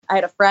I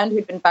had a friend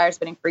who'd been fire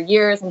spinning for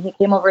years, and he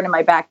came over into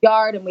my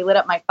backyard and we lit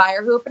up my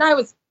fire hoop, and I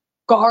was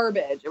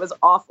garbage. It was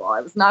awful.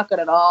 I was not good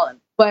at all.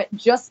 But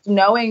just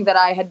knowing that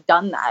I had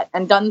done that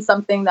and done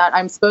something that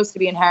I'm supposed to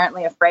be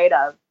inherently afraid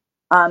of,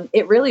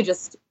 it really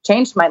just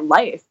changed my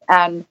life.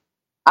 And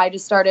I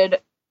just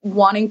started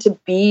wanting to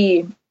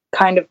be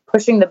kind of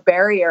pushing the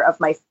barrier of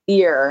my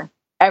fear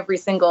every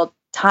single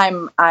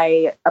time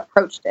I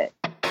approached it.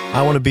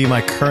 I want to be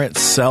my current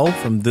self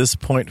from this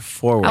point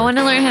forward. I want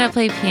to learn how to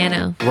play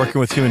piano. Working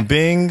with human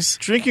beings,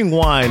 drinking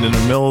wine in the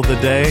middle of the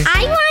day.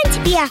 I want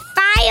to be a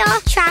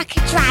fire truck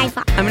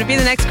driver. I'm going to be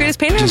the next greatest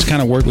painter. Just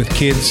kind of work with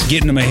kids,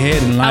 getting them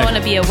ahead in life. I want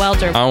to be a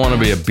welder. I want to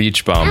be a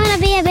beach bum. I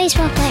want to be a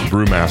baseball player.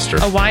 Brewmaster.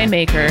 A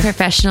winemaker.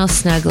 Professional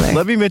snuggler.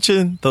 Let me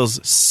mention those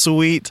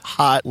sweet,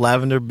 hot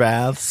lavender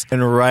baths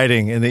and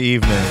writing in the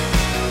evening.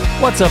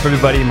 What's up,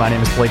 everybody? My name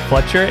is Blake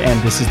Fletcher,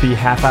 and this is the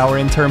Half Hour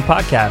Intern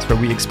Podcast,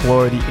 where we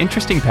explore the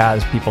interesting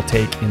paths people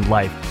take in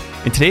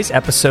life. In today's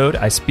episode,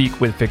 I speak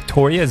with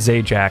Victoria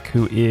Zajac,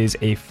 who is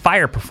a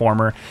fire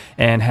performer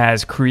and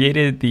has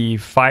created the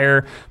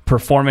fire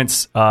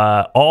performance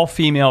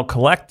all-female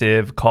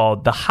collective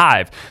called The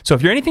Hive. So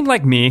if you're anything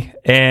like me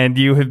and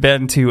you have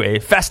been to a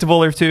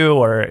festival or two,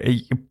 or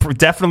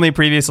definitely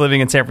previous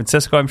living in San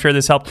Francisco, I'm sure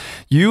this helped,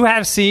 you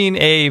have seen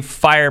a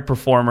fire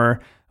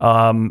performer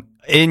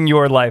in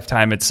your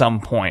lifetime at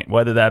some point,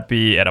 whether that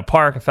be at a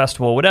park, a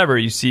festival, whatever.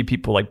 You see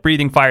people like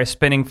breathing fire,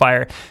 spinning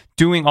fire,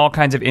 doing all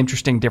kinds of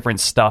interesting different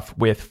stuff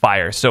with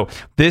fire. So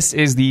this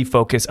is the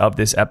focus of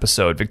this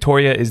episode.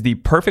 Victoria is the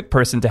perfect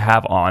person to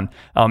have on.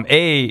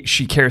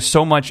 She cares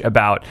so much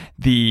about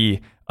the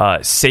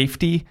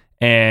safety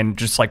and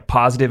just like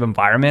positive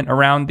environment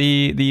around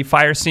the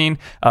fire scene.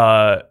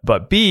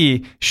 But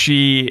B,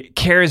 she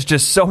cares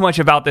just so much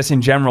about this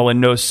in general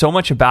and knows so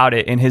much about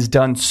it and has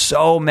done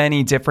so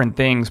many different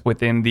things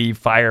within the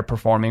fire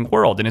performing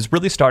world and is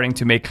really starting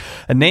to make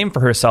a name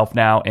for herself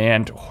now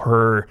and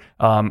her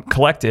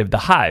collective, The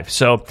Hive.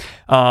 So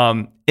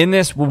in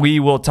this, we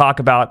will talk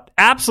about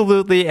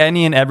absolutely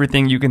any and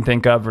everything you can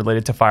think of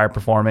related to fire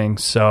performing.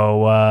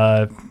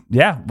 So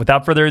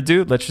without further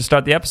ado, let's just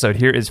start the episode.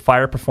 Here is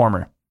Fire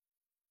Performer.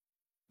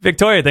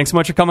 Victoria, thanks so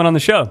much for coming on the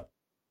show.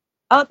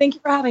 Oh, thank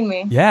you for having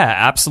me. Yeah,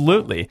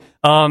 absolutely.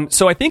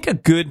 So I think a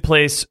good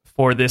place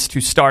for this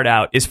to start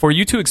out is for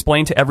you to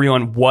explain to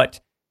everyone what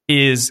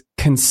is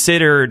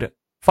considered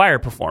fire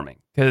performing,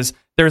 because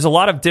there's a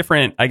lot of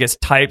different, I guess,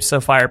 types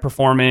of fire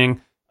performing,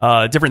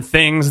 different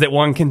things that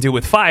one can do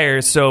with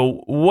fire.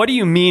 So what do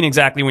you mean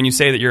exactly when you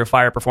say that you're a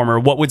fire performer?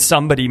 What would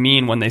somebody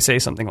mean when they say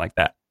something like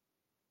that?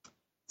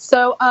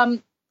 So,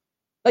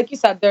 like you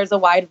said, there's a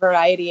wide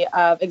variety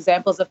of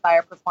examples of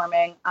fire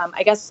performing.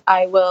 I guess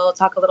I will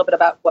talk a little bit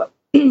about what,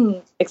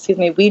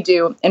 we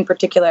do in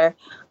particular.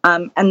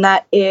 And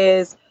that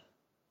is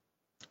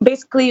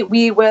basically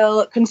we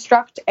will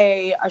construct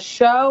a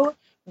show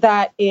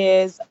that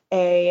is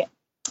a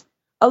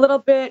little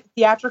bit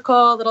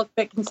theatrical, a little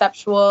bit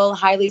conceptual,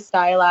 highly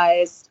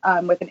stylized,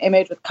 with an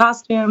image, with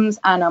costumes.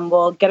 And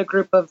we'll get a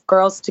group of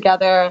girls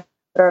together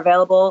that are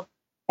available,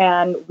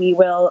 and we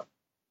will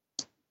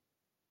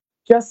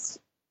just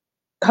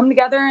come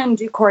together and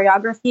do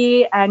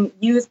choreography and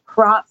use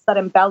props that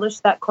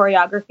embellish that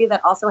choreography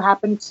that also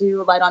happen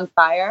to light on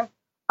fire.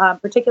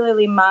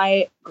 Particularly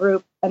my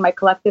group and my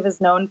collective is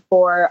known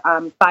for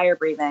fire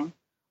breathing.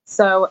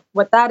 So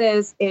what that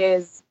is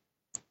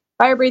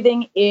fire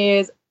breathing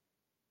is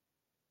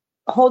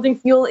holding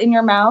fuel in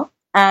your mouth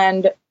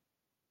and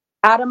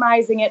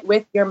atomizing it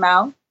with your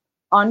mouth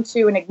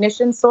onto an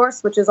ignition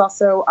source, which is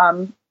also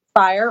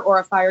fire or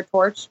a fire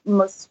torch,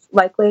 most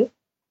likely,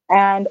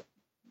 and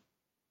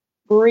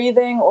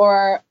breathing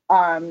or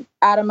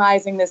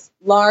atomizing this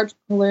large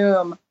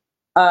plume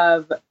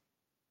of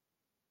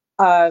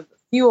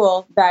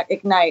fuel that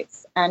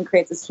ignites and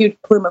creates this huge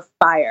plume of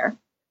fire.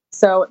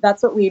 So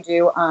that's what we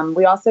do.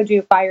 We also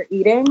do fire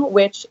eating,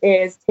 which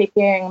is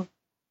taking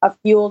a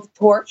fueled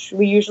torch.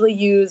 We usually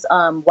use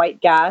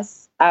white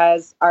gas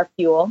as our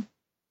fuel,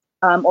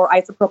 or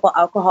isopropyl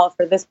alcohol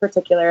for this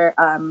particular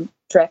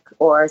trick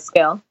or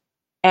skill.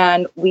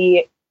 And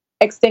we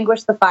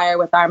extinguish the fire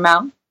with our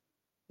mouth.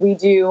 We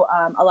do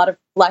a lot of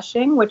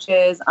flushing, which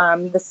is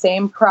the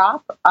same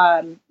prop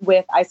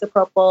with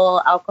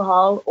isopropyl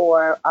alcohol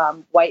or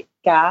white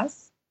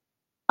gas.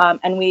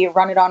 And we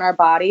run it on our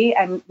body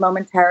and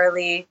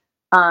momentarily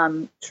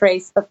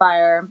trace the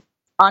fire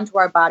onto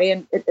our body.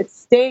 And it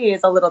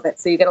stays a little bit.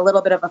 So you get a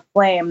little bit of a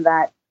flame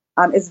that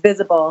is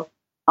visible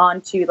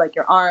onto like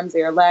your arms or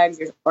your legs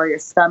or your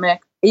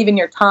stomach, even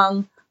your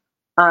tongue.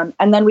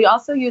 And then we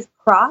also use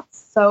props.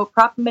 So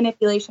prop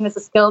manipulation is a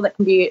skill that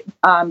can be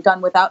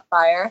done without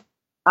fire.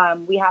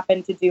 We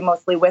happen to do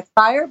mostly with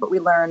fire, but we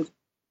learned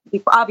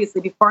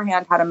obviously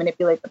beforehand how to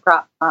manipulate the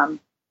prop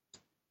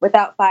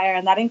without fire.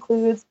 And that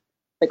includes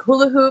like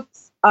hula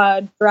hoops,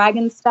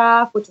 dragon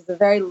staff, which is a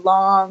very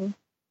long,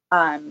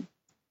 how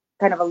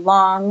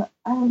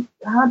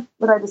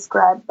would I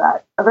describe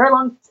that? A very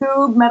long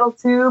metal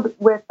tube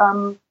with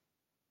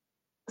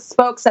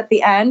spokes at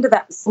the end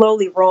that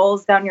slowly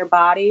rolls down your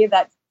body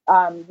that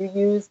you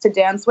use to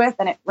dance with,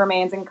 and it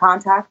remains in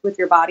contact with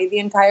your body the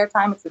entire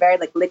time. It's a very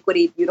like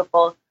liquidy,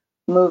 beautiful,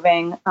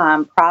 moving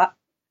prop.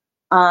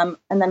 And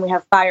then we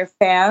have fire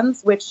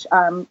fans, which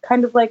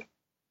kind of like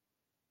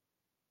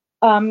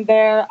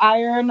they're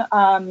iron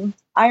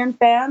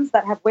fans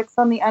that have wicks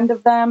on the end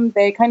of them.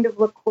 They kind of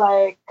look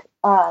like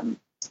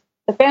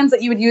the fans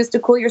that you would use to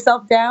cool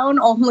yourself down,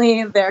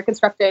 only they're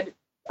constructed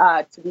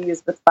to be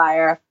used with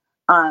fire.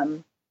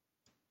 And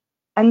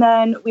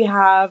then we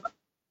have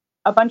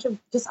a bunch of,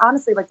 just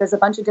honestly, like there's a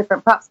bunch of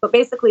different props, but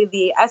basically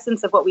the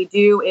essence of what we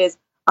do is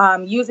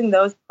using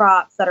those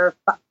props that are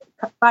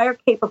fire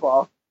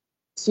capable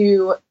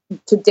to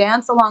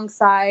dance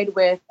alongside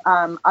with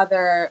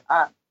other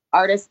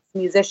artists,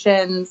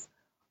 musicians,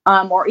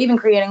 or even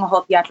creating a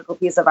whole theatrical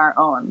piece of our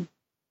own.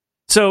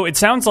 So it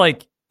sounds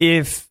like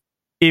if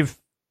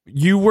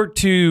you were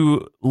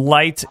to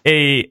light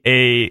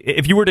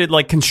if you were to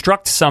like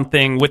construct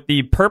something with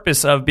the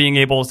purpose of being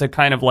able to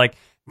kind of like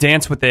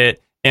dance with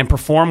it and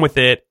perform with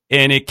it,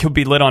 and it could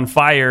be lit on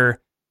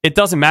fire, it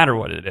doesn't matter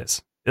what it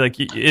is. Like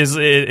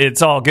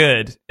it's all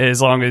good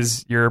as long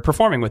as you're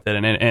performing with it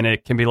and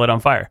it can be lit on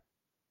fire.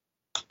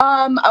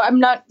 I'm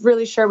not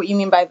really sure what you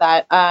mean by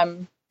that.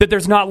 But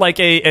there's not like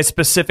a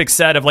specific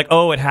set of like,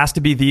 oh, it has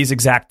to be these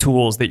exact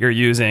tools that you're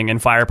using in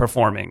fire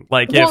performing.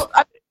 Like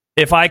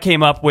if I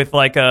came up with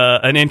like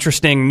an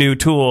interesting new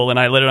tool and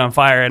I lit it on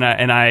fire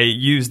and I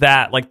use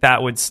that, like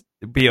that would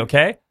be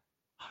okay?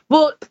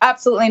 Well,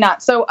 absolutely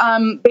not. So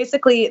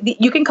basically,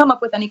 you can come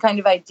up with any kind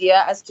of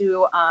idea as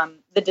to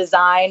the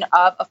design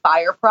of a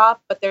fire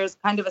prop, but there's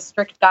kind of a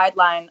strict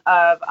guideline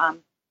of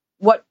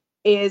what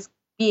is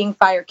being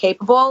fire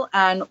capable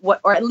and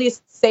what, or at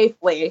least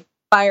safely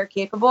fire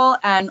capable,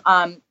 and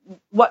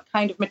what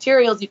kind of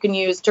materials you can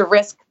use to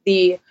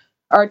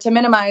to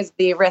minimize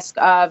the risk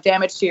of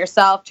damage to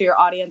yourself, to your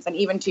audience, and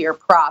even to your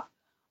prop.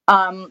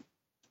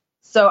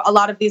 So a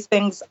lot of these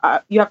things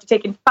you have to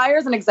take in. Fire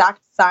is an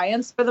exact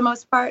science for the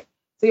most part.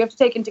 So you have to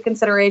take into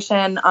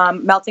consideration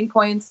melting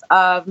points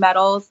of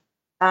metals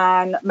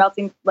and you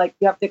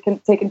have to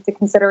take into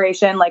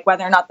consideration like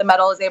whether or not the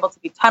metal is able to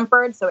be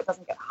tempered so it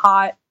doesn't get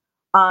hot,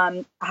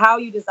 how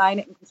you design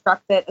it and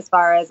construct it as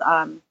far as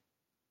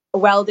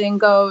welding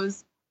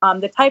goes,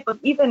 the type of,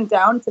 even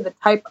down to the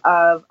type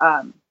of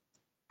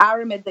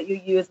aramid that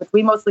you use, which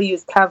we mostly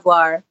use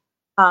Kevlar,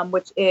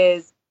 which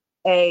is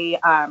a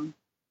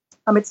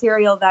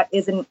material that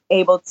isn't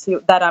able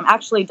to, that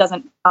actually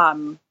doesn't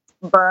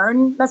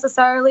burn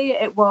necessarily.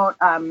 It won't.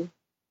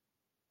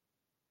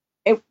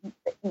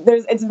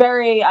 It's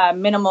very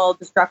minimal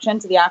destruction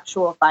to the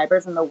actual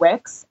fibers and the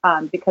wicks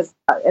because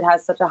it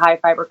has such a high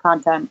fiber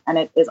content, and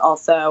it is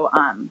also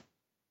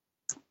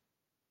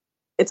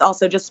it's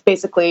also just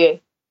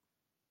basically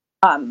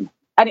anyway.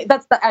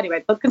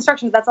 The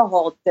construction, that's a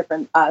whole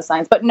different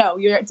science. But no,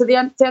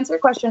 to answer your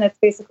question, it's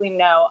basically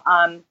no.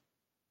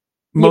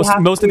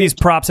 Most of these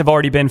props have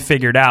already been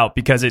figured out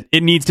because it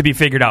needs to be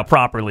figured out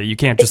properly. You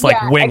can't just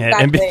wing it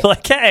and be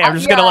like, hey, I'm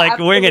just going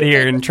to wing it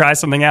here and try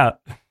something out.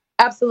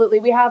 Absolutely.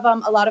 We have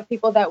a lot of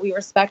people that we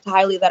respect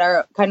highly that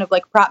are kind of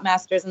like prop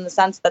masters in the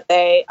sense that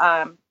they've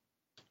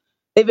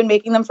been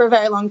making them for a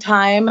very long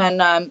time,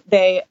 and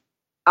they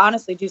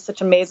honestly do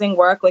such amazing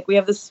work. Like we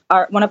have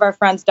one of our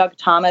friends, Doug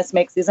Thomas,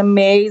 makes these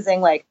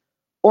amazing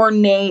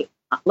ornate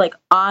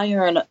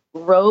iron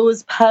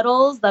rose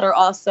petals that are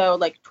also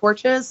like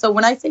torches. So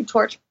when I say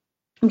torch,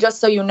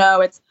 just so you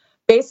know, it's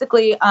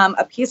basically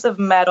a piece of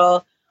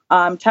metal,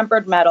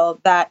 tempered metal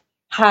that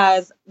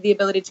has the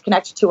ability to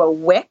connect to a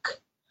wick,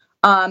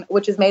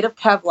 which is made of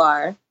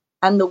Kevlar,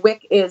 and the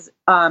wick is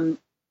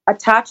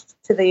attached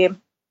to the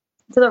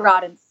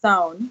rod and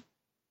sewn,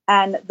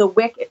 and the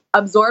wick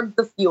absorbs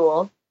the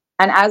fuel,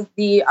 and as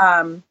the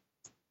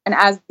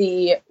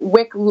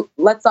wick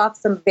lets off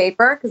some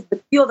vapor, because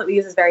the fuel that we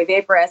use is very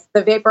vaporous,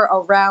 the vapor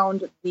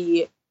around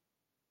the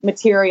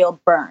material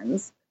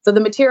burns. So the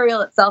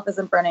material itself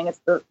isn't burning; it's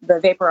the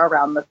vapor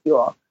around the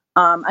fuel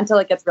until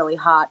it gets really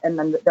hot, and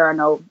then there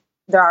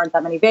aren't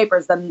that many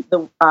vapors. Then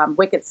the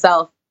wick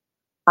itself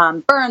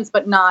burns,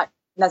 but not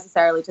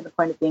necessarily to the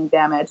point of being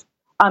damaged.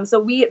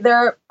 So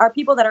there are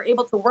people that are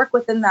able to work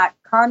within that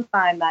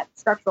confine, that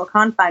structural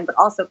confine, but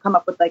also come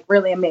up with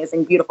really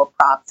amazing, beautiful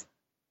props.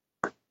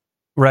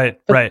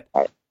 Right.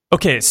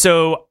 Okay,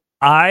 so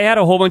I had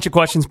a whole bunch of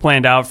questions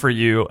planned out for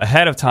you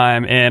ahead of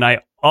time, and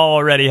I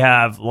already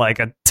have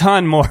a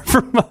ton more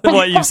from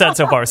what you've said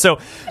so far. So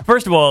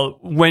first of all,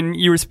 when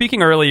you were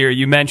speaking earlier,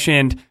 you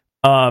mentioned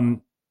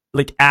when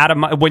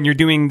you're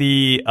doing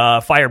the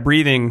fire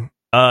breathing,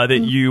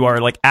 that you are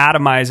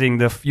atomizing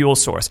the fuel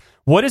source.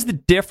 What is the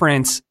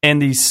difference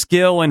and the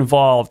skill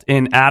involved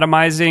in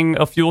atomizing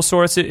a fuel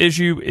source as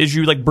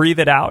you breathe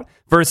it out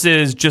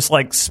versus just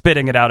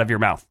spitting it out of your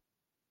mouth?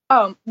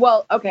 Oh,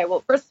 well, okay.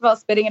 Well, first of all,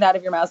 spitting it out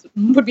of your mouth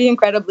would be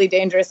incredibly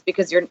dangerous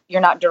because you're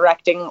not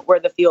directing where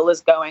the fuel is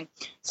going.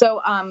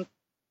 So I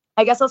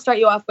guess I'll start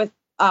you off with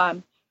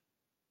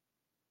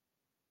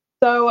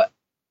so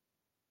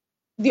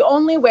the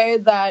only way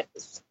that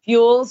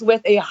fuels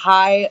with a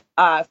high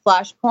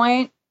flash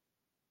point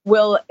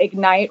will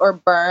ignite or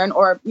burn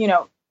or,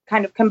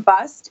 kind of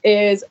combust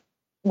is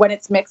when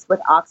it's mixed with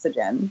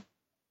oxygen.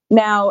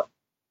 Now,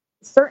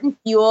 certain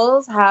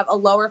fuels have a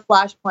lower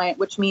flash point,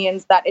 which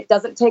means that it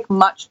doesn't take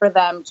much for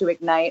them to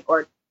ignite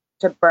or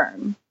to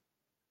burn.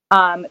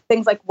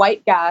 Things like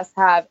white gas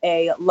have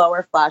a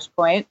lower flash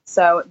point,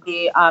 so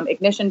the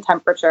ignition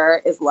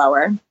temperature is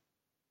lower.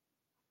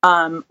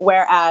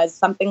 Whereas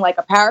something like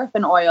a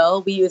paraffin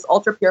oil, we use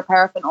ultra pure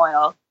paraffin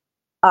oil,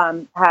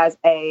 has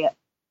a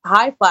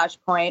high flash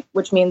point,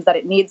 which means that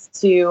it needs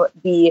to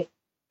be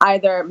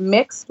either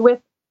mixed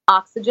with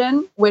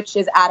oxygen, which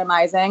is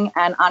atomizing.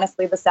 And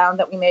honestly, the sound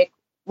that we make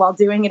while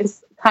doing it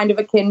is kind of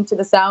akin to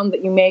the sound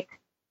that you make.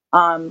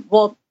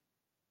 For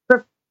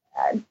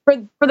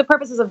the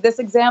purposes of this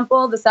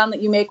example, the sound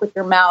that you make with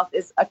your mouth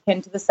is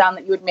akin to the sound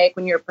that you would make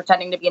when you're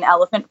pretending to be an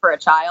elephant for a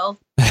child.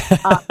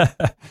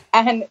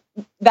 And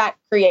that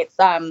creates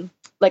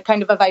like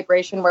kind of a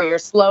vibration where you're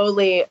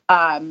slowly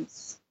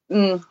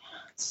atomizing,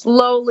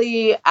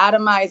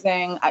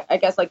 I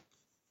guess,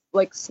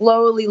 like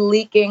slowly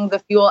leaking the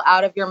fuel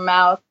out of your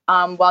mouth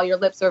while your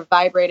lips are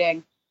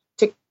vibrating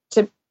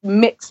to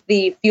mix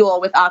the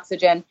fuel with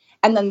oxygen.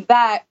 And then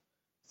that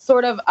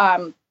sort of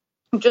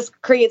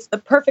just creates the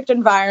perfect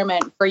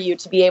environment for you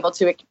to be able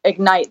to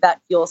ignite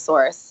that fuel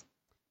source.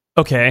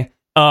 Okay.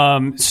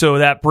 So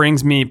that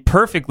brings me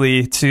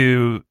perfectly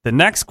to the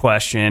next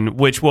question,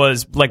 which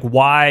was like,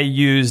 why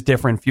use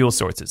different fuel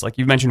sources? Like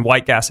you mentioned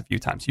white gas a few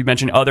times. You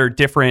mentioned other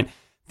different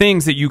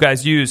things that you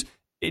guys use.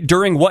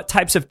 During what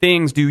types of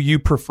things do you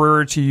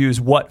prefer to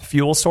use what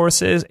fuel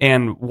sources,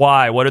 and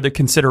why? What are the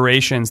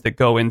considerations that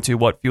go into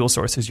what fuel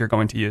sources you're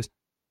going to use?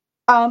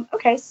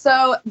 Okay,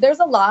 so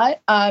there's a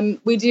lot.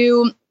 We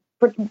do,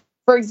 for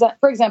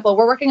example,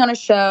 we're working on a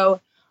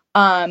show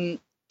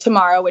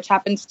tomorrow, which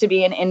happens to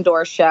be an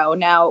indoor show.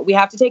 Now, we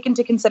have to take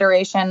into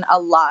consideration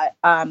a lot.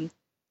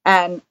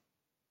 And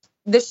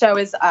this show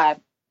is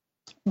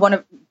one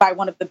of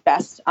the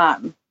best,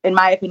 in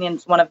my opinion,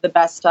 it's one of the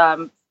best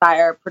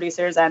fire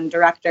producers and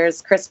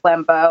directors, Chris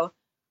Flambeau.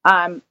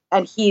 And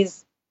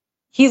he's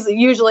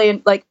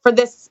usually, like, for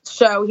this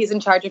show, he's in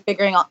charge of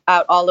figuring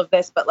out all of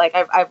this. But like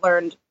I've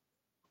learned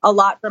a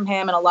lot from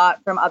him and a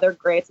lot from other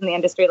greats in the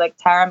industry, like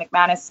Tara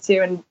McManus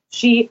too. And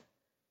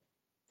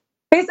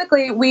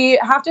basically, we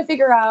have to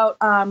figure out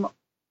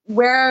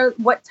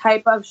what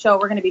type of show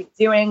we're going to be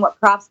doing, what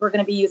props we're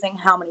going to be using,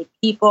 how many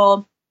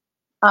people,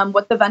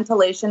 what the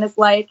ventilation is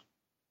like,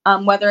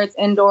 whether it's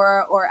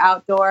indoor or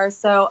outdoor.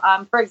 So,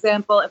 for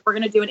example, if we're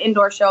going to do an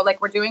indoor show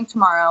like we're doing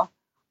tomorrow,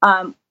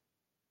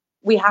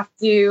 we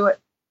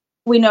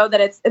know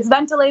that it's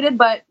ventilated,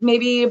 but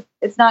maybe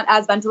it's not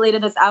as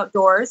ventilated as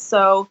outdoors.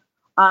 So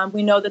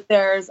we know that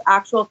there's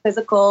actual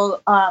physical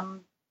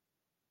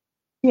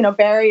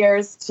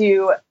barriers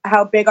to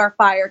how big our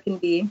fire can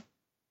be.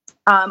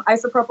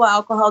 Isopropyl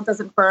alcohol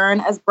doesn't burn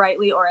as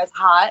brightly or as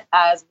hot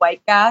as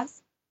white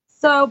gas.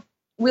 So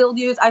we'll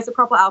use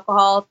isopropyl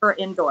alcohol for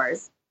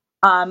indoors.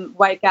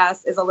 White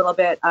gas is a little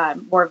bit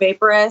more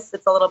vaporous.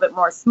 It's a little bit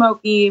more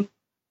smoky.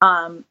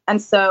 And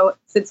so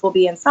since we'll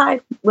be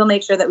inside, we'll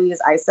make sure that we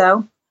use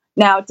ISO.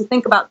 Now, to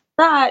think about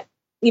that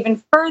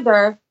even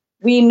further,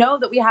 we know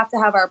that we have to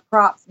have our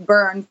props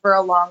burn for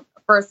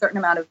a certain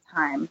amount of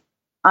time.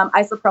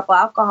 Isopropyl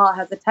alcohol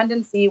has a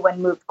tendency, when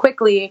moved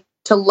quickly,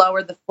 to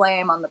lower the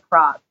flame on the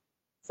prop.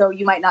 So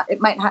it might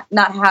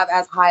not have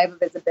as high of a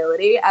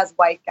visibility as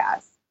white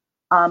gas.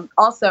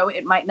 Also,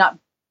 it might not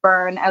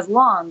burn as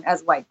long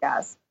as white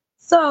gas.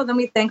 So then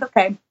we think,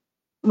 okay,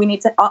 we need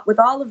to, with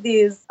all of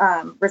these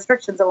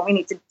restrictions of what we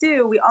need to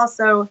do, we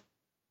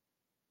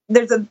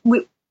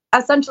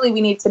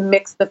need to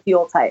mix the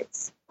fuel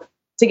types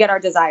to get our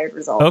desired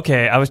result.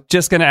 Okay, I was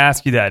just going to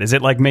ask you that. Is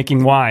it like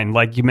making wine?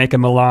 Like you make a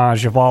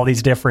melange of all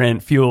these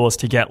different fuels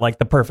to get like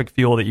the perfect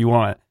fuel that you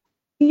want?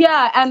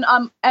 Yeah,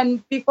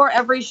 and before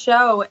every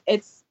show,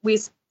 we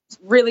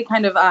really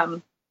kind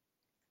of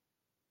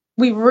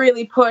we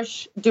really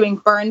push doing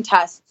burn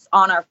tests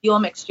on our fuel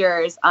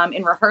mixtures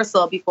in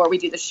rehearsal before we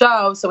do the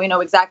show, so we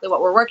know exactly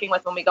what we're working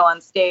with when we go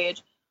on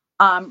stage.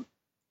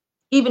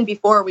 Even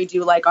before we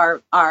do like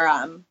our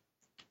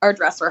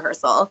dress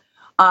rehearsal,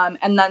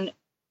 and then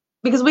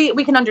because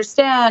we can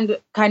understand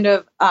kind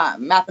of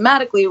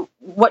mathematically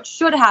what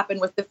should happen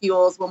with the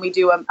fuels when we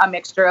do a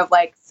mixture of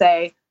like,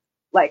 say,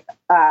 like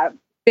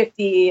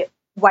 50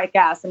 white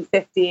gas and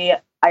 50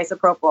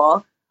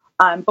 isopropyl.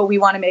 But we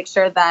want to make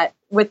sure that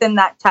within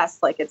that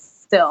test, like it's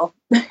still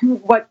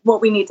what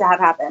we need to have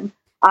happen.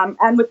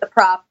 And with the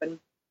prop and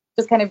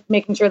just kind of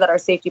making sure that our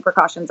safety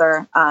precautions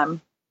are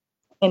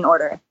in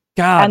order.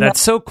 God, and that's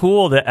so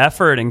cool, the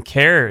effort and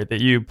care that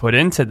you put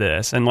into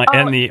this and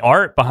and the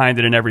art behind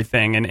it and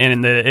everything.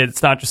 And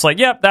it's not just like,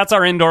 yep, that's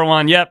our indoor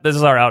one. Yep, this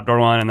is our outdoor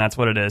one. And that's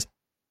what it is.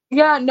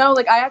 Yeah, no,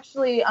 like I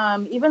actually,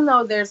 even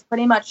though there's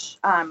pretty much,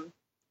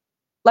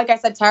 like I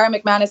said, Tara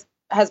McManus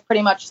has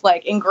pretty much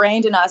like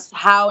ingrained in us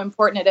how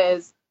important it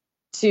is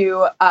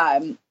to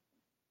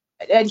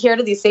adhere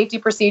to these safety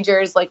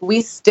procedures. Like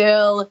we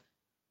still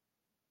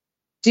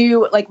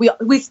do like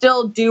we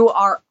still do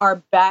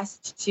our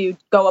best to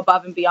go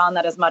above and beyond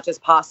that as much as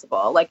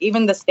possible. Like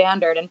even the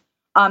standard,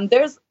 and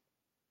there's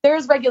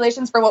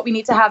regulations for what we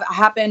need to have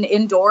happen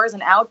indoors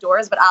and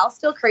outdoors, but I'll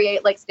still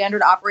create like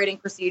standard operating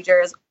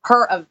procedures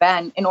per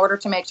event in order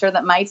to make sure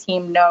that my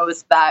team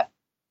knows that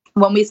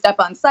when we step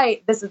on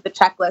site, this is the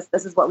checklist,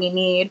 this is what we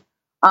need.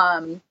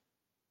 And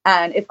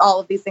if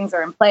all of these things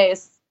are in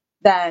place,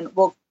 then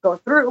we'll go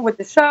through with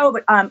the show.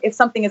 But if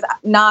something is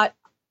not,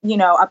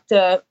 up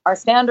to our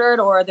standard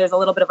or there's a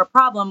little bit of a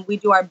problem, we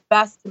do our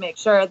best to make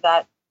sure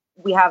that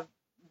we have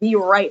the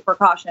right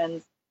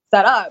precautions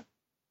set up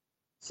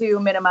to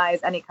minimize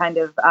any kind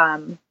of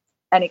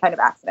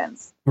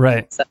accidents.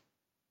 Right. So,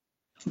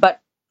 but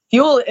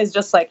fuel is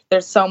just like,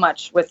 there's so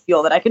much with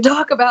fuel that I could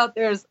talk about.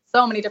 There's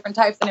so many different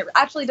types, and it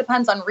actually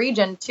depends on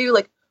region too,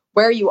 like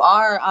where you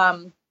are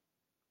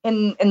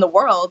in the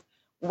world.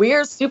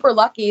 We're super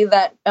lucky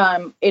that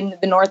in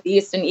the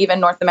Northeast and even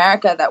North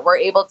America that we're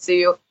able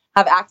to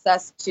have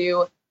access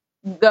to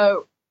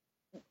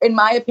in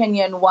my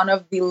opinion, one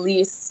of the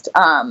least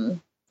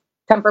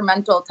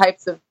temperamental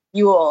types of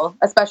fuel,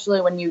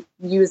 especially when you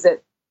use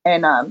it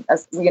in,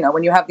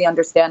 when you have the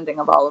understanding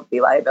of all of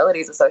the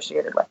liabilities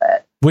associated with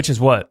it. Which is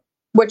what?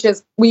 Which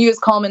is, we use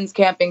Coleman's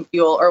camping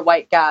fuel or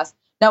white gas.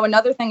 Now,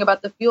 another thing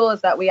about the fuel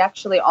is that we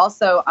actually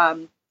also,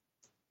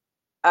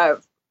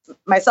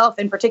 myself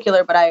in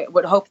particular, but I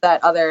would hope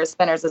that other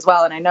spinners as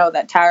well, and I know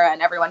that Tara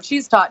and everyone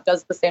she's taught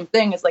does the same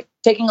thing, is like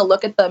taking a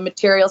look at the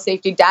material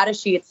safety data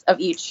sheets of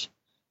each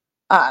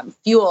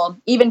fuel,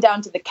 even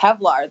down to the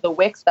Kevlar, the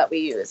wicks that we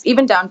use,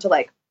 even down to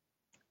like,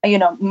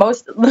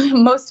 most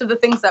of the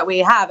things that we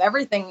have,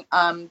 everything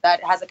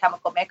that has a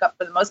chemical makeup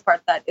for the most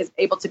part that is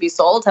able to be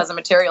sold has a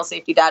material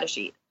safety data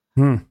sheet.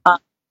 And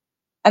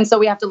so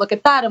we have to look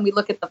at that, and we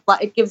look at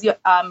it gives you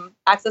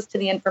access to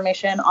the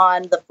information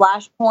on the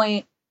flash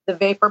point, the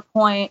vapor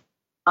point,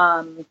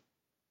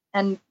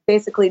 and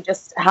basically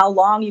just how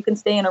long you can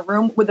stay in a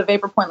room with the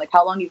vapor point, like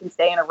how long you can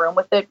stay in a room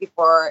with it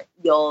before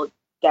you'll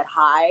get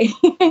high.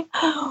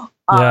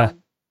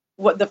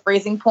 What the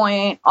freezing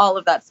point, all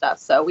of that stuff.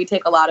 So we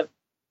take a lot of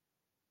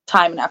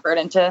time and effort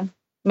into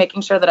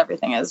making sure that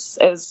everything is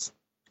as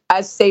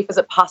safe as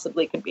it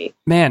possibly could be.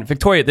 Man,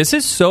 Victoria, this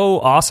is so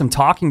awesome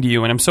talking to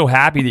you, and I'm so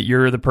happy that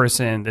you're the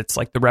person that's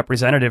like the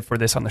representative for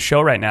this on the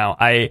show right now.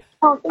 I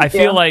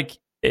feel like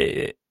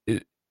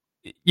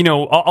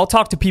I'll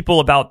talk to people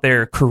about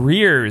their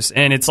careers,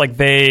 and it's like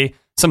they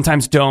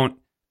sometimes don't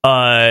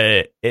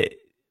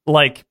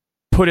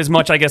put as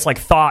much, I guess, like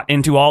thought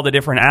into all the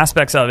different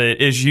aspects of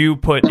it as you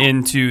put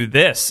into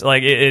this.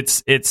 Like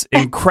it's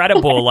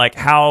incredible, like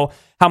how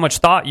much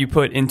thought you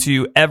put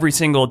into every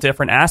single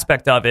different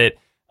aspect of it.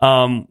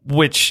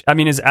 Which I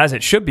mean is as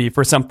it should be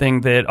for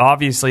something that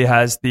obviously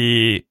has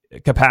the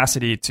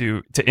capacity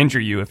to injure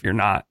you if you're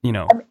not,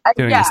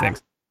 doing these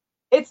things.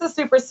 It's a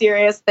super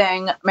serious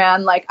thing,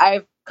 man. Like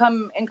I've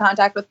come in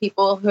contact with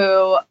people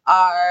who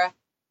are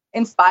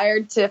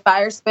inspired to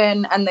fire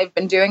spin and they've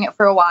been doing it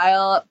for a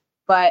while,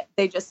 but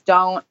they just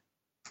don't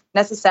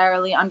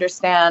necessarily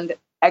understand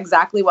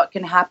exactly what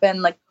can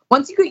happen. Like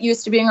once you get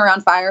used to being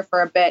around fire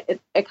for a bit,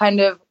 it kind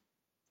of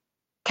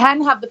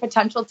can have the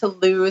potential to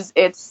lose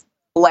its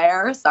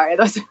flair. Sorry,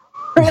 those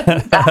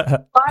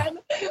are fun.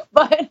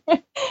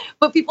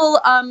 But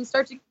people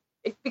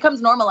it becomes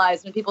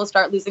normalized and people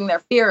start losing their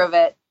fear of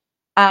it.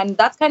 And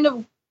that's kind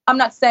of, I'm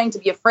not saying to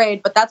be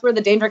afraid, but that's where the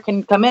danger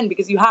can come in,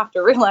 because you have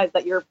to realize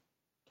that you're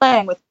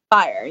playing with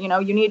fire. You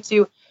need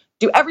to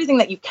do everything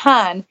that you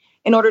can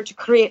in order to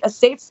create a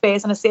safe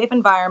space and a safe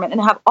environment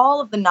and have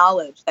all of the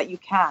knowledge that you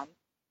can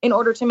in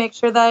order to make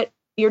sure that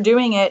you're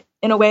doing it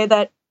in a way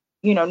that,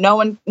 no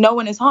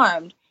one is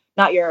harmed,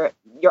 not your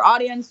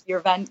audience,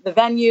 the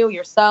venue,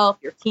 yourself,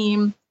 your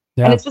team.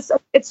 Yeah. And it's just,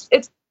 it's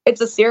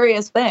a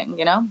serious thing,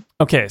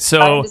 Okay.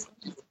 So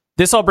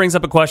this all brings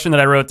up a question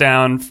that I wrote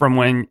down from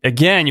when,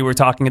 again, you were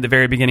talking at the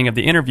very beginning of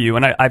the interview.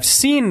 And I've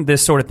seen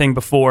this sort of thing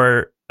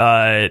before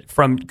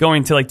from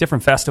going to like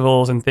different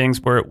festivals and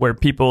things where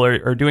people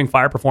are doing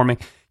fire performing.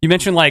 You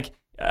mentioned like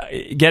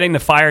getting the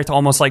fire to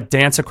almost like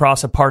dance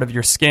across a part of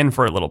your skin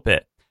for a little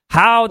bit.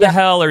 How the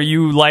hell are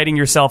you lighting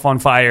yourself on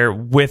fire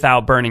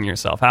without burning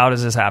yourself? How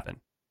does this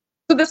happen?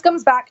 So this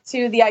comes back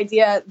to the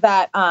idea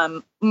that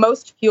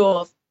most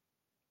fuels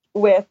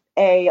with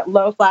a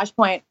low flash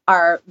point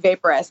are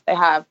vaporous. They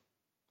have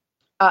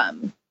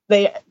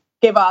they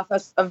give off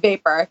a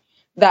vapor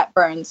that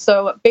burns.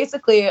 So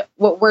basically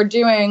what we're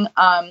doing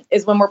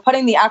is when we're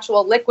putting the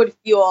actual liquid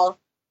fuel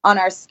on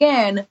our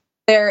skin,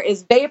 there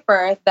is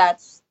vapor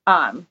that's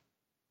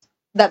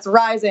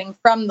rising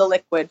from the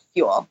liquid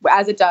fuel,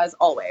 as it does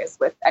always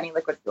with any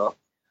liquid fuel.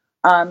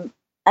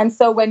 And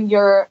so when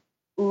you're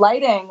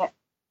lighting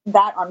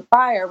that on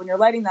fire, when you're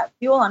lighting that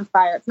fuel on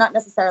fire, it's not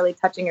necessarily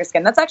touching your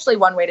skin. That's actually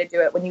one way to do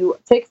it. When you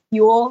take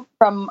fuel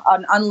from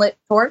an unlit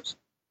torch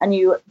and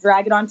you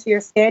drag it onto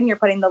your skin, you're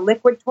putting the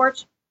liquid fuel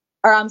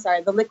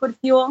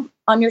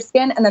on your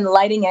skin and then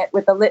lighting it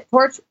with a lit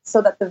torch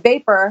so that the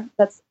vapor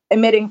that's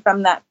emitting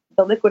from the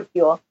liquid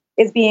fuel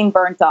is being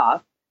burnt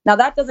off. Now,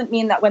 that doesn't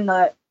mean that when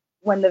the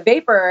when the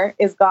vapor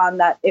is gone,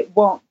 that it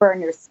won't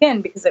burn your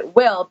skin, because it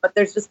will, but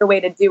there's just a way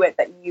to do it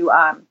that you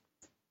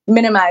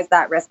minimize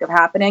that risk of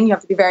happening. You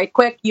have to be very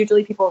quick.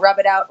 Usually people rub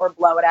it out or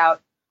blow it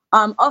out.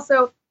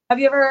 Also, have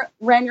you ever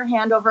ran your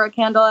hand over a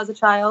candle as a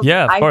child?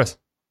 Yeah, of course.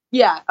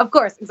 Yeah, of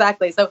course.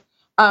 Exactly. So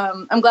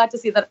I'm glad to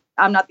see that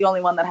I'm not the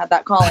only one that had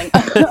that calling.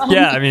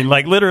 Yeah, I mean,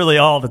 like literally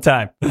all the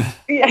time.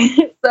 Yeah.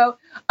 So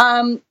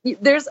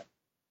there's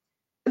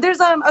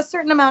a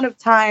certain amount of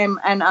time,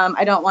 and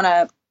I don't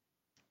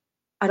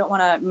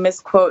want to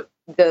misquote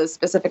the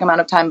specific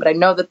amount of time, but I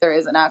know that there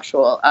is an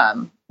actual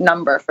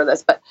number for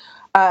this. But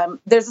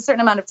there's a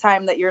certain amount of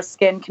time that your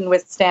skin can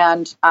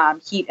withstand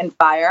heat and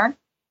fire,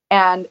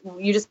 and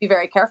you just be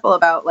very careful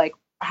about like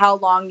how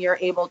long you're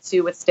able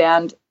to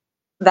withstand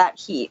that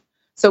heat.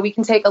 So we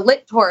can take a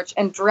lit torch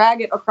and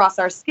drag it across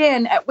our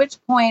skin, at which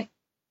point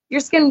your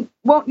skin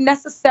won't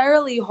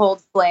necessarily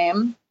hold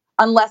flame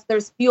unless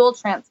there's fuel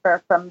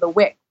transfer from the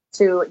wick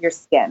to your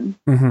skin.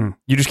 Mm-hmm.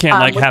 You just can't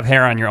like have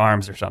hair on your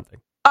arms or something.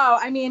 Oh,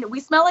 I mean, we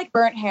smell like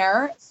burnt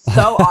hair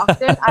so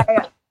often.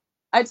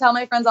 I tell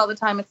my friends all the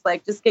time, it's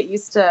like, just get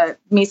used to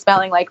me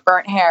smelling like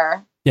burnt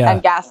hair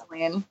and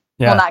gasoline.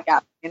 Yeah. Well, not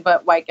gasoline,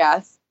 but white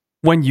gas.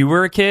 When you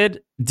were a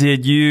kid,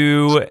 did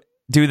you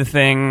do the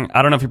thing?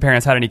 I don't know if your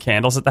parents had any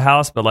candles at the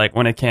house, but like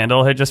when a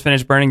candle had just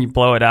finished burning, you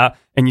blow it out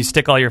and you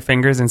stick all your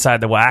fingers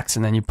inside the wax,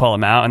 and then you pull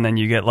them out, and then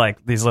you get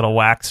like these little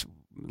wax,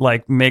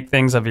 like make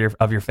things of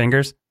your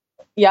fingers.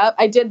 Yep,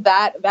 I did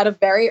that at a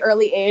very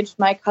early age.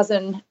 My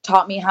cousin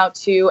taught me how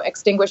to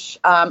extinguish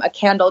a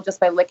candle just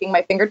by licking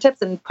my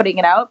fingertips and putting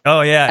it out.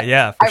 Oh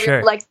yeah, for sure. I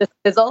really liked the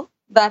sizzle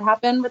that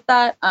happened with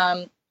that.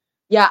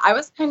 Yeah,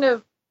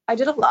 I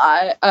did a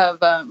lot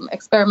of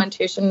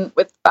experimentation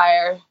with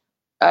fire.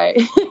 I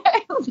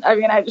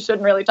mean, I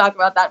shouldn't really talk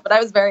about that, but I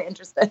was very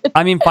interested.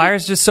 I mean, fire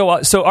is just so.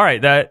 All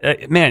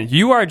right, man,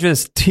 you are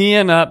just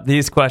teeing up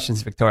these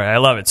questions, Victoria. I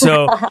love it.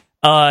 So,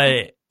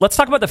 let's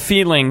talk about the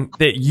feeling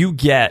that you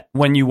get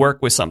when you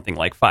work with something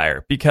like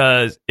fire,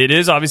 because it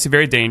is obviously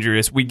very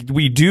dangerous. We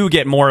do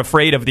get more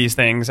afraid of these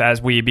things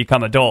as we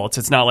become adults.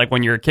 It's not like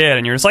when you're a kid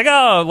and you're just like,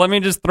 oh, let me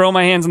just throw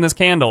my hands in this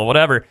candle,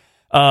 whatever.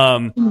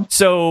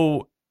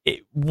 So.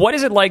 What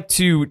is it like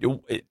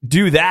to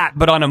do that,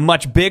 but on a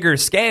much bigger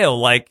scale,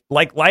 like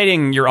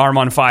lighting your arm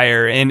on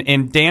fire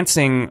and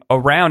dancing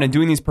around and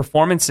doing these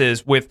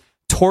performances with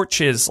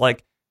torches,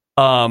 like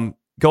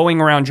going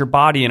around your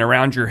body and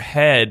around your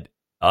head?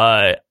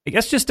 I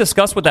guess just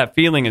discuss what that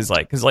feeling is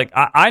like. Because like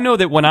I know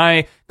that when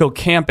I go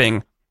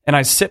camping and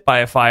I sit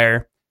by a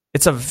fire,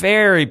 it's a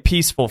very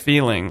peaceful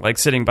feeling, like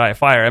sitting by a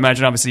fire. I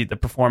imagine obviously the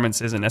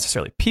performance isn't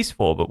necessarily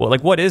peaceful, but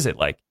what is it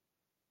like?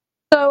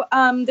 So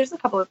there's a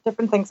couple of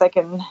different things I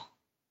can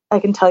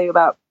tell you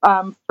about.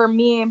 For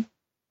me,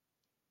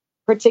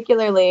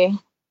 particularly,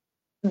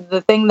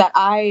 the thing that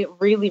I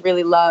really,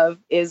 really love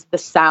is the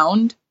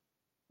sound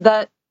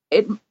that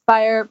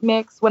fire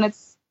makes when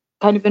it's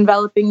kind of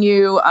enveloping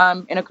you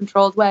in a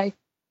controlled way.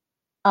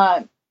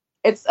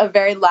 It's a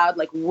very loud,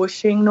 like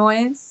whooshing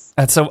noise.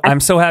 I'm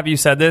so happy you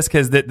said this,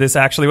 because this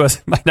actually was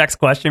my next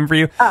question for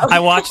you. Oh. I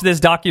watched this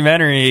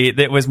documentary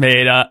that was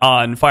made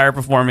on fire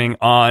performing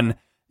on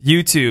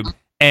YouTube.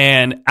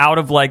 And out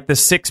of like the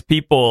 6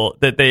 people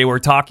that they were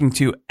talking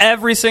to,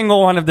 every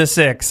single one of the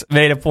 6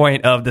 made a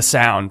point of the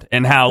sound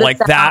and how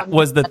that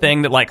was the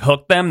thing that like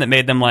hooked them, that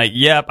made them like,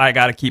 yep, I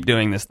got to keep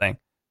doing this thing.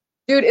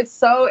 Dude, it's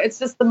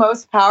just the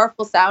most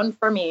powerful sound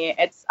for me.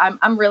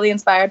 I'm really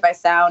inspired by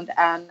sound,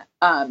 and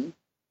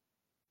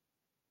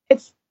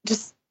it's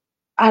just,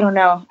 I don't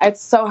know.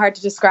 It's so hard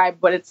to describe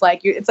what it's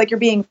like. It's like you're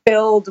being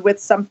filled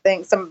with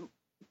something, some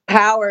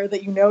power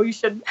that you know you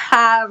shouldn't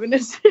have, and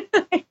it's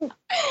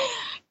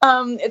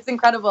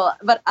incredible.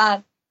 But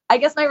I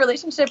guess my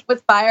relationship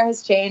with fire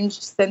has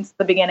changed since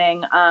the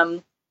beginning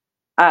of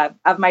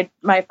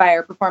my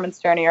fire performance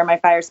journey, or my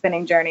fire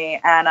spinning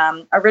journey.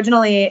 And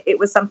originally, it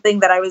was something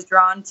that I was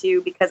drawn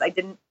to because I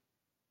didn't.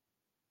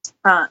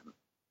 I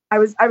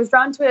was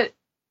drawn to it,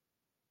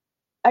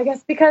 I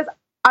guess, because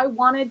I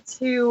wanted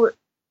to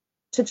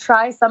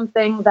try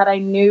something that I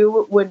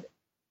knew would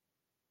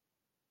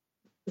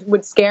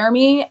scare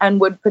me and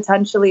would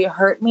potentially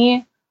hurt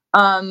me.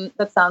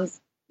 That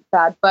sounds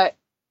bad, but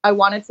I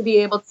wanted to be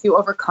able to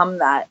overcome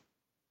that.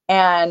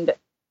 And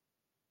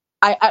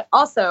I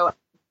also,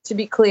 to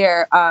be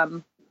clear,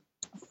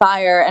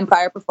 fire and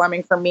fire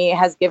performing for me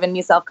has given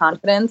me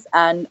self-confidence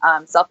and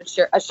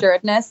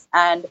self-assuredness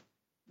and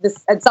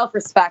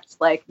self-respect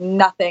like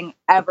nothing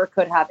ever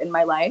could have in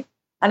my life.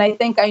 And I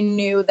think I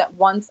knew that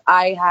once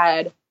I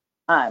had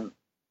gotten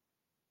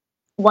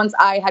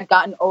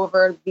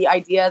over the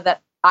idea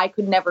that I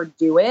could never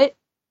do it,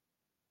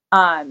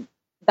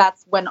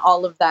 that's when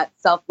all of that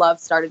self-love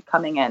started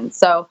coming in.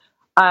 So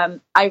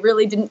I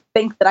really didn't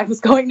think that I was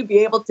going to be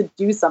able to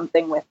do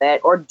something with it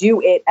or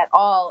do it at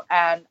all.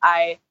 And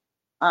I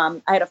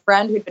had a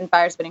friend who'd been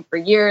fire spinning for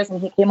years,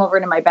 and he came over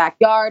into my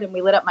backyard and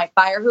we lit up my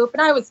fire hoop,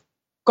 and I was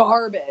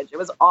garbage. It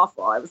was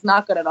awful. I was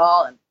not good at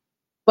all.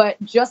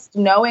 But just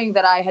knowing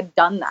that I had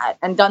done that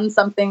and done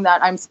something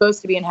that I'm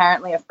supposed to be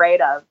inherently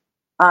afraid of,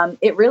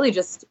 it really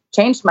just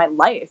changed my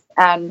life.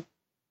 And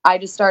I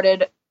just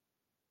started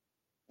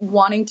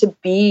wanting to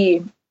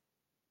be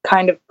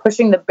kind of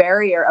pushing the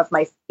barrier of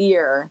my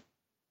fear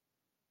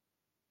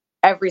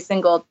every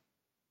single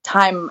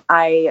time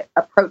I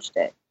approached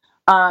it.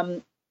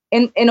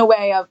 In a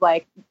way of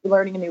like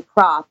learning a new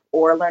prop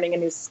or learning a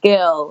new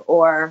skill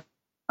or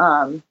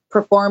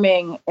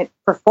performing in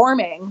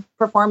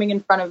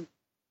front of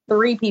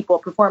 3 people,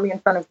 performing in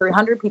front of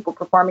 300 people,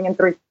 performing in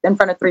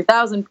front of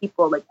 3,000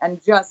 people, like,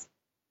 and just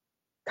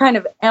kind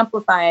of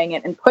amplifying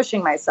it and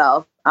pushing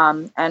myself.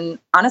 And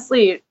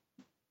honestly,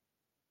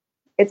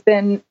 it's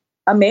been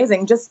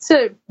amazing just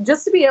to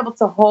be able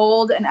to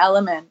hold an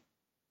element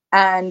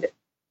and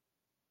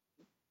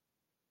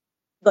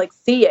like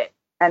see it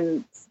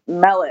and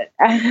smell it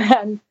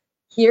and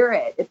hear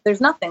it.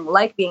 There's nothing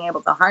like being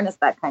able to harness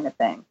that kind of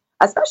thing,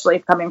 especially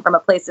coming from a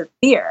place of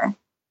fear.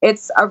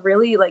 It's a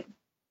really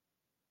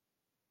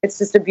it's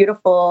just a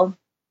beautiful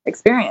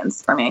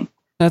experience for me.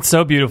 That's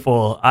so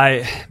beautiful.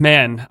 I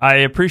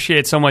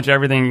appreciate so much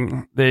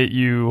everything that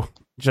you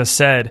just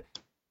said.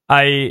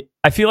 I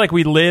feel like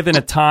we live in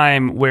a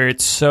time where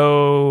it's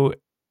so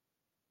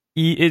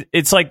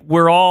it's like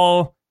we're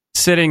all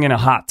sitting in a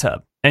hot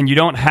tub and you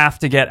don't have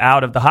to get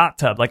out of the hot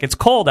tub. Like, it's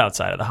cold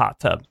outside of the hot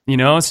tub, you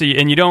know? So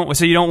you don't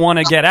want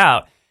to get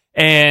out.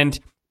 And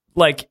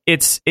like,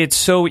 it's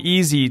so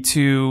easy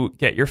to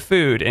get your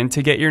food and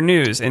to get your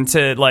news and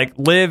to like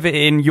live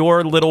in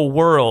your little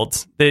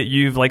world that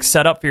you've like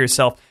set up for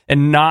yourself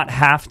and not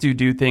have to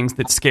do things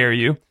that scare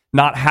you,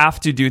 not have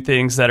to do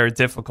things that are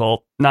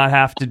difficult, not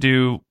have to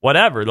do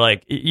whatever.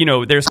 Like, you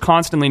know, there's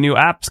constantly new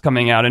apps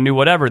coming out and new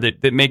whatever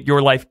that make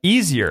your life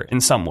easier in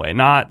some way,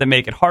 not that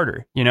make it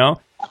harder, you know?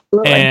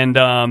 Absolutely.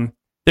 And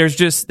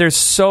there's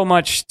so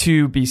much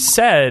to be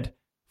said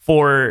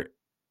for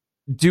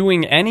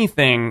doing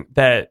anything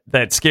that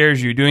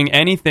scares you, doing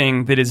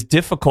anything that is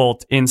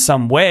difficult in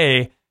some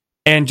way,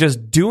 and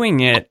just doing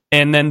it.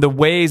 And then the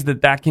ways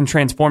that can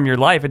transform your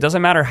life. It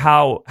doesn't matter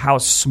how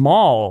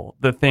small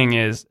the thing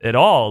is at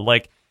all.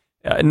 Like,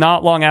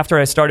 not long after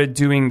I started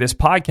doing this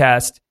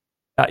podcast,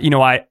 you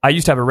know, I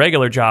used to have a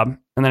regular job,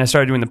 and then I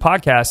started doing the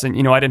podcast, and,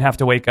 you know, I didn't have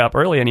to wake up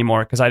early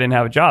anymore because I didn't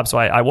have a job. So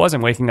I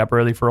wasn't waking up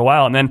early for a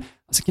while. And then I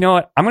was like, you know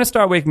what? I'm going to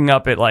start waking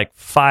up at like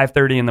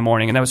 5:30 in the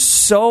morning. And that was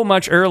so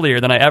much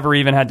earlier than I ever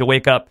even had to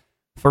wake up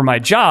for my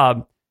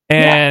job.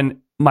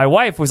 And my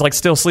wife was like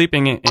still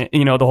sleeping,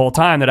 you know, the whole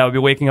time that I would be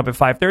waking up at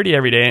 5:30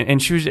 every day.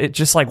 And she was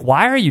just like,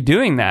 why are you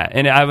doing that?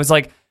 And I was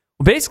like,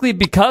 basically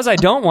because I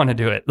don't want to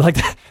do it. Like,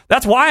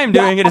 that's why I'm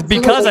doing it, is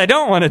because I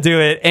don't want to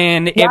do it.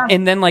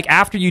 And then like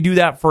after you do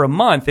that for a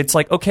month, it's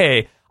like,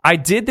 okay, I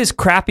did this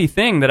crappy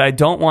thing that I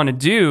don't want to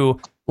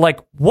do. Like,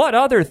 what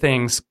other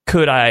things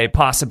could I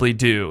possibly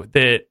do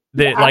that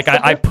like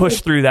I push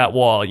through that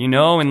wall, you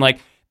know? And like,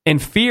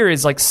 and fear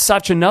is like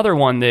such another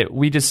one that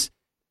we just,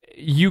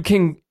 you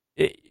can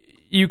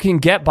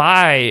get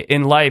by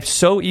in life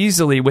so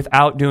easily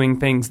without doing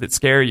things that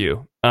scare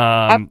you.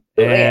 Absolutely.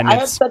 And I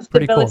have such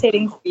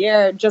debilitating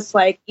fear, just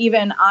like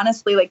even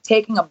honestly, like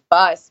taking a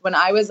bus when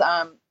I was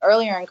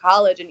earlier in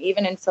college, and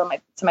even until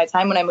my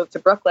time when I moved to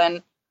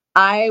Brooklyn,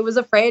 I was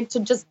afraid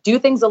to just do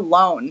things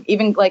alone.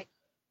 Even like,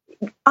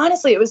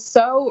 honestly, it was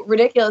so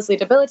ridiculously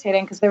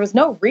debilitating because there was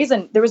no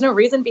reason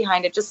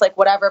behind it. Just like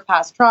whatever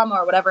past trauma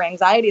or whatever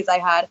anxieties I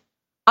had,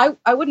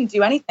 I wouldn't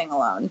do anything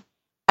alone.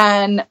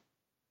 And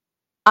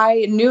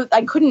I knew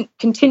I couldn't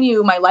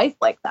continue my life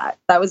like that.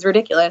 That was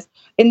ridiculous.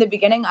 In the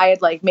beginning, I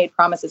had like made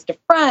promises to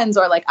friends,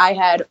 or like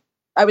I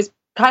was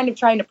kind of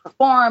trying to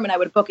perform, and I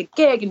would book a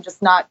gig and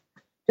just like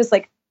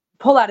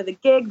pull out of the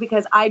gig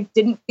because I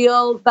didn't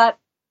feel that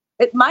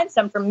it might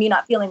stem from me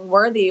not feeling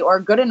worthy or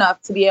good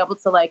enough to be able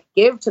to like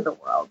give to the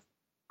world.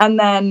 And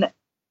then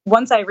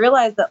once I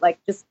realized that, like,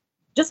 just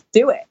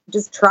do it,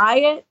 just try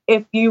it.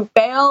 If you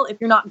fail, if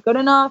you're not good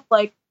enough,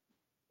 like,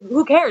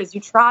 who cares?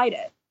 You tried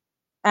it.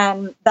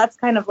 And that's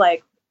kind of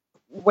like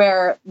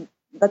where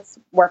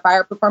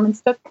fire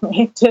performance took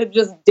me, to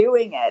just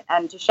doing it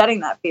and to shedding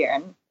that fear.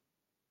 And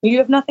you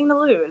have nothing to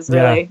lose,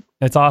 really. Yeah,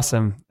 it's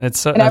awesome. That's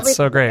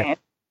so great.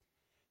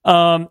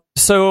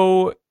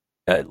 So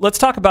let's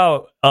talk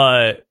about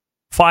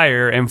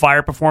fire and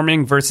fire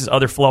performing versus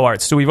other flow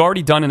arts. So we've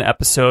already done an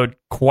episode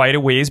quite a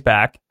ways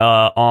back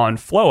on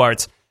flow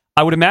arts.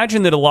 I would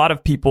imagine that a lot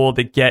of people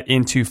that get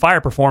into fire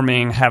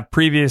performing have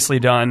previously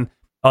done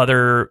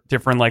other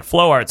different like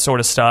flow art sort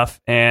of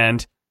stuff,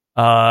 and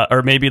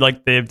or maybe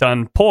like they've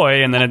done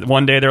poi, and then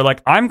one day they're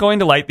like, I'm going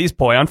to light these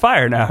poi on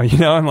fire now, you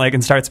know,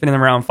 and start spinning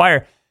them around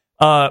fire.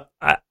 Did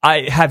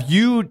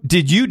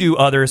you do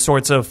other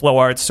sorts of flow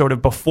arts sort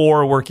of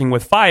before working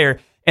with fire?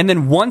 And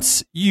then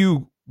once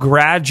you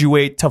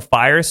graduate to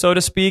fire, so to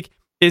speak,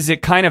 is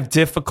it kind of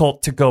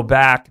difficult to go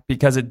back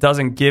because it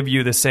doesn't give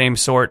you the same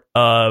sort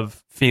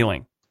of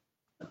feeling?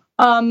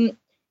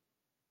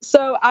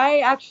 So I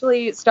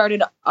actually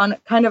started on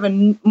kind of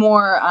a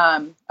more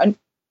on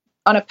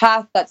a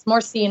path that's more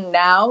seen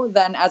now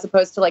than as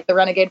opposed to like the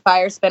renegade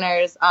fire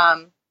spinners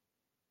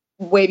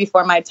way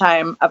before my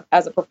time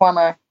as a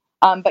performer.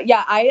 But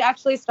yeah, I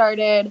actually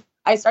started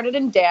I started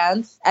in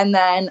dance, and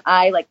then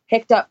I like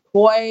picked up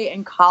poi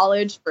in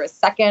college for a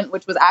second,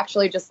 which was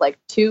actually just like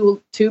long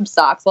tube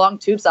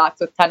socks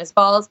with tennis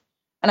balls.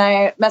 And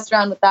I messed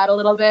around with that a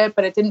little bit,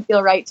 but it didn't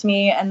feel right to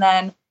me. And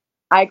then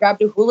I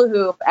grabbed a hula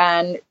hoop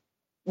and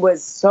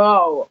was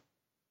so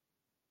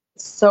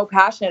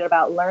passionate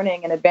about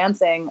learning and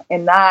advancing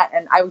in that.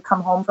 And I would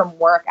come home from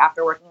work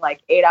after working like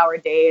 8-hour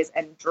days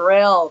and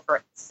drill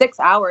for 6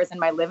 hours in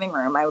my living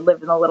room. I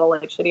lived in a little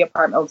like shitty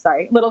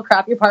apartment. Little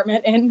crappy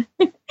apartment in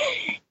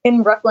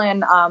in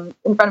Brooklyn,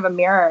 in front of a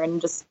mirror, and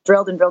just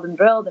drilled.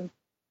 And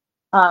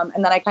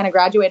then I kind of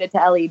graduated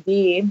to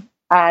LED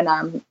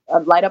and a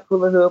light up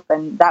hula hoop,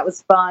 and that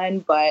was fun,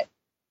 but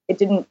it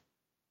didn't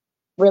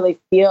really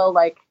feel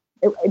like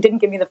it didn't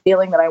give me the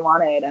feeling that I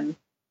wanted. And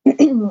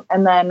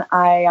and then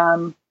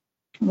I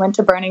went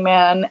to Burning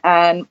Man,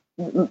 and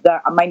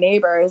my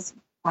neighbors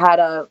had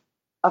a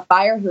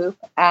fire hoop,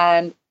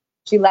 and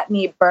she let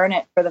me burn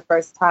it for the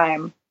first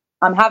time.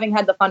 Having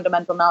had the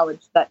fundamental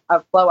knowledge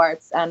of flow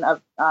arts and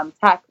of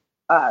tech,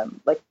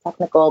 like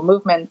technical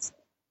movements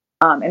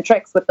and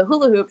tricks with the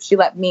hula hoop, she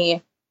let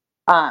me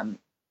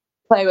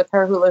play with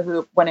her hula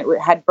hoop when it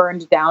had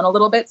burned down a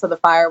little bit, so the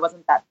fire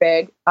wasn't that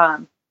big.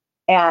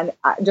 And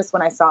just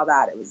when I saw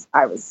that,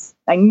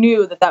 I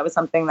knew that was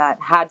something that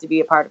had to be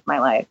a part of my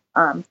life.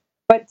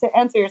 But to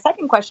answer your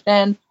second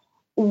question,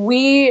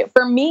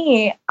 for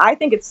me, I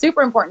think it's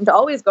super important to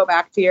always go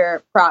back to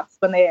your props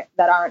that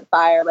aren't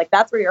fire. Like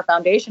that's where your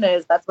foundation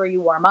is. That's where you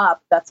warm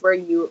up. That's where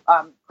you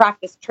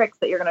practice tricks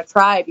that you're going to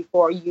try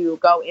before you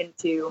go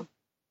into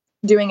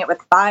doing it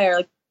with fire.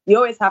 Like you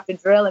always have to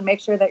drill and make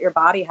sure that your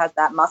body has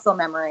that muscle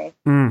memory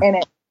in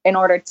it in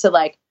order to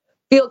like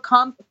feel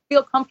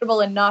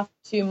comfortable enough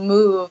to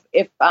move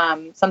if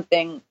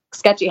something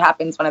sketchy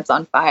happens when it's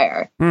on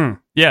fire.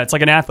 Yeah, it's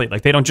like an athlete.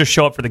 Like they don't just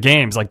show up for the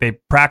games. Like they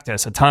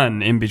practice a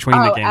ton in between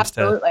the games.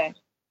 Absolutely.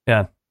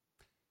 Yeah,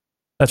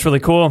 that's really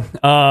cool,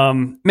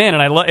 man.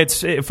 And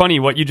it's funny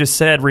what you just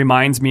said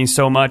reminds me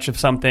so much of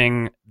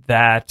something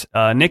that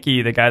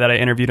Nikki, the guy that I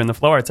interviewed in the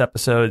Flow Arts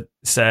episode,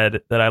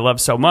 said that I love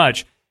so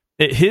much.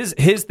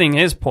 His thing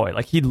is poi.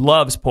 Like he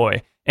loves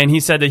poi. And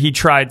he said that he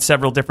tried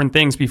several different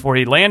things before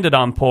he landed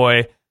on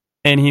poi.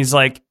 And he's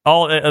like,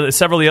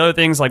 several of the other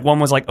things, like one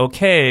was like,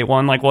 okay,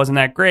 one like wasn't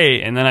that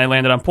great. And then I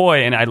landed on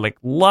poi and I like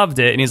loved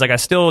it. And he's like, I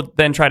still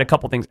then tried a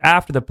couple things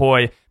after the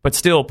poi, but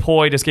still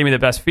poi just gave me the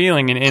best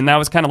feeling. And that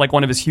was kind of like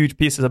one of his huge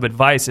pieces of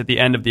advice at the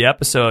end of the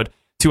episode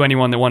to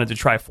anyone that wanted to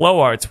try Flow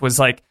Arts was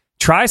like,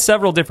 try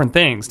several different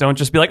things. Don't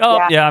just be like,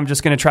 yeah I'm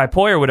just going to try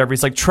poi or whatever.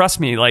 He's like, trust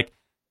me, like,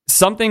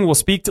 something will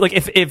speak to, like,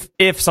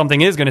 if something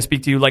is going to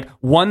speak to you, like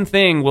one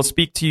thing will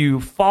speak to you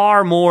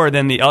far more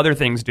than the other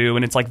things do.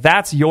 And it's like,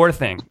 that's your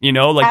thing, you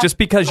know, like just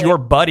because your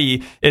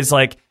buddy is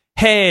like,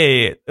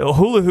 hey,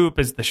 hula hoop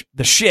is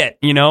the shit,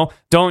 you know,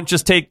 don't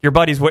just take your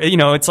buddy's way. You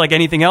know, it's like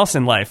anything else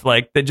in life.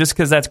 Like that, just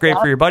because that's great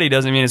for your buddy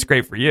doesn't mean it's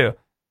great for you.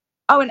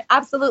 Oh, and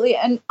absolutely.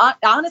 And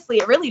honestly,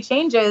 it really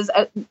changes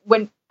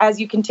as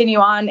you continue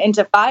on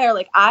into fire.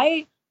 Like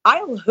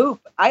I'll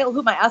hoop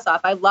my ass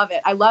off. I love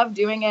it. I love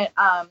doing it.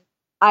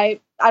 I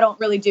don't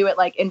really do it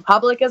like in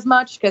public as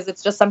much because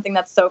it's just something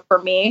that's so for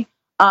me.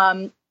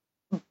 But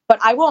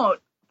I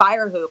won't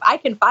fire hoop. I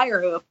can fire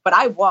hoop, but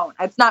I won't.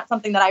 It's not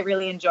something that I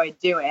really enjoy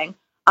doing.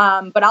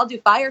 But I'll do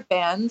fire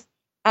fans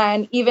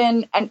and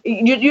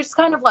you just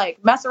kind of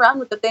like mess around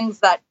with the things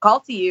that call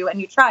to you and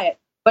you try it.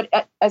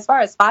 But as far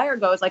as fire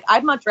goes, like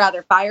I'd much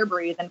rather fire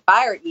breathe and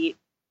fire eat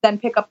than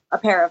pick up a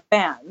pair of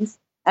fans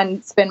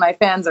and spin my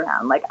fans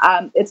around. Like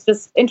it's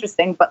just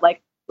interesting. But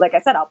like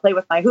I said, I'll play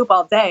with my hoop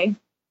all day.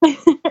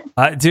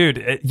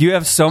 Dude, you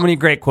have so many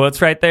great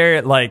quotes right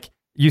there. Like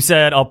you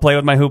said, I'll play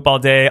with my hoop all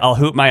day. I'll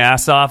hoop my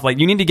ass off. Like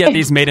you need to get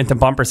these made into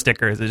bumper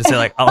stickers that just say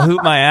like, I'll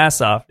hoop my ass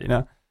off, you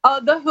know?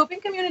 Oh, the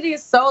hooping community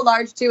is so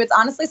large too. It's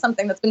honestly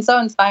something that's been so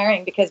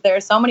inspiring because there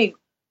are so many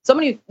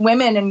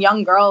women and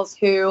young girls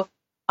who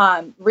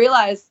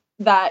realize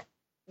that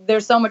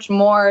there's so much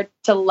more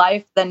to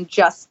life than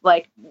just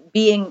like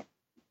being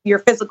your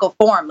physical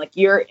form. Like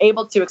you're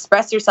able to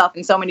express yourself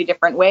in so many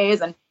different ways.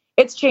 And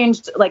it's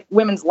changed like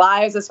women's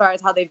lives as far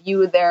as how they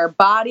view their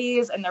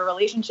bodies and their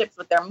relationships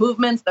with their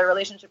movements, their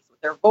relationships with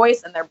their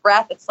voice and their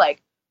breath. It's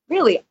like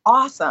really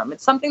awesome.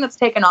 It's something that's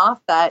taken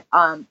off that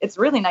it's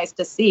really nice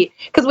to see.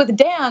 Because with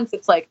dance,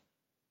 it's like,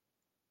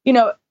 you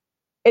know,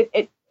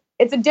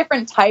 it's a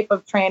different type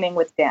of training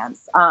with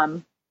dance.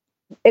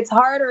 It's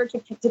harder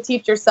to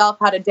teach yourself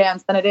how to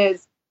dance than it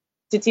is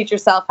to teach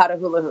yourself how to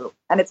hula hoop.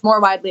 And it's more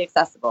widely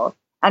accessible.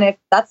 And if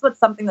that's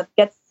something that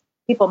gets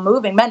people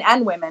moving, men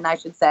and women, I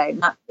should say.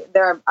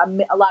 There are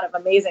a lot of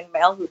amazing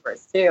male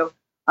hoopers too.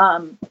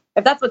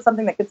 If that's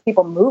something that gets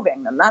people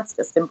moving, then that's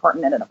just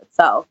important in and of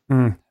itself.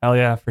 Hell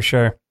yeah, for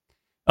sure.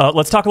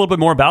 Let's talk a little bit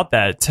more about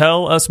that.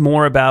 Tell us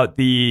more about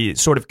the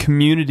sort of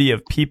community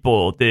of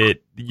people that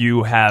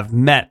you have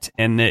met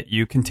and that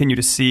you continue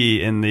to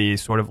see in the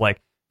sort of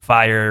like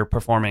fire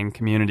performing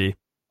community.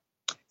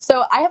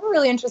 So I have a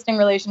really interesting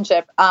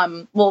relationship.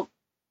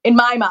 In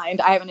my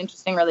mind, I have an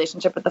interesting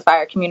relationship with the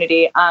fire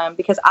community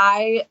because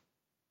I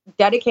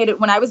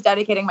when I was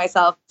dedicating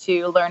myself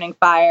to learning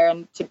fire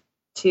and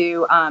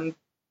to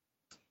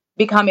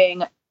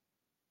becoming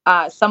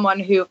someone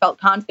who felt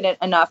confident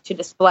enough to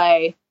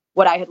display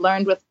what I had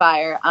learned with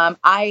fire,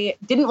 I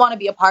didn't want to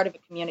be a part of a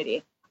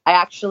community. I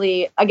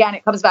actually, again,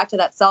 it comes back to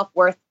that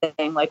self-worth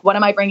thing. Like, what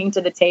am I bringing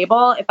to the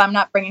table? If I'm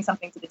not bringing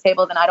something to the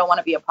table, then I don't want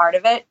to be a part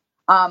of it,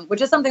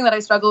 which is something that I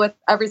struggle with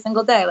every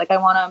single day. Like, I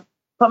want to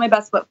put my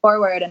best foot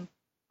forward.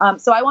 And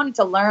so I wanted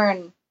to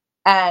learn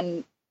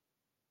and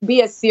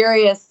be as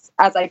serious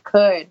as I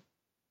could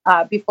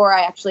before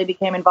I actually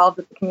became involved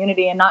with the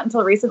community. And not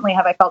until recently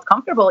have I felt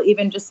comfortable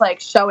even just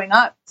like showing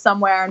up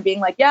somewhere and being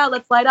like, yeah,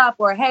 let's light up,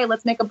 or hey,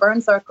 let's make a burn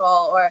circle,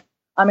 or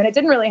and it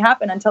didn't really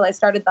happen until I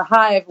started the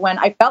Hive, when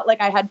I felt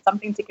like I had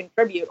something to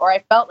contribute, or I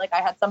felt like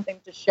I had something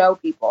to show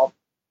people.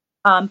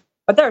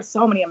 But there are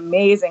so many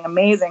amazing,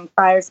 amazing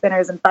fire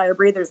spinners and fire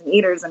breathers and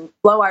eaters and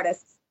flow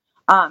artists.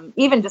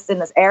 Even just in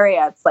this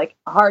area, it's like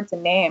hard to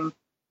name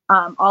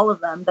all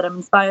of them that I'm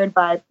inspired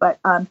by. But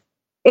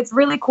it's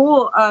really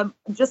cool.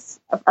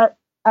 Just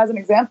as an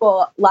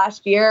example,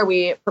 last year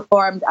we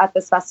performed at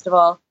this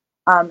festival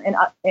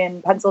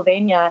in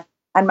Pennsylvania,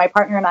 and my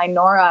partner and I,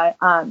 Nora,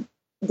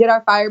 did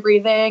our fire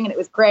breathing, and it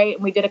was great.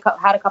 And we had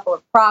a couple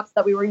of props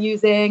that we were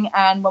using.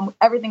 And when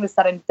everything was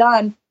said and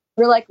done,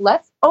 we were like,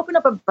 let's open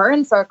up a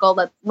burn circle.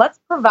 Let's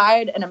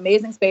provide an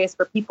amazing space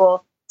for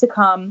people to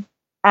come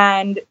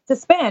and to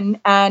spin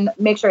and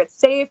make sure it's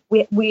safe.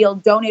 We'll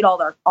donate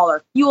all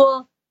our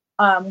fuel.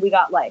 We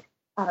got like,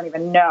 I don't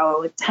even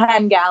know,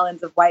 10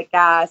 gallons of white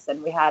gas,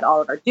 and we had all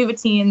of our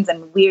duvetines,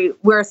 and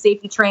we're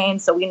safety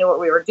trained, so we knew what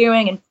we were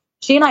doing. And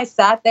she and I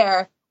sat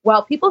there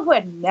while people who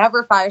had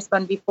never fire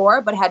spun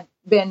before, but had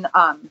been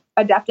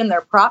adept in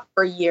their prop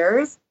for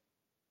years,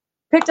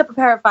 picked up a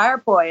pair of fire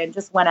poi and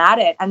just went at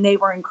it, and they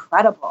were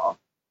incredible.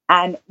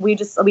 And we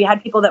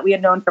had people that we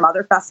had known from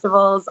other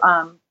festivals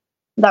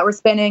that were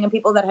spinning, and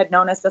people that had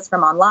known us just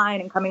from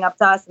online and coming up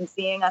to us and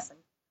seeing us.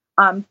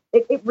 And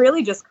it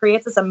really just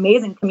creates this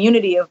amazing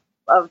community of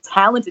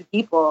talented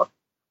people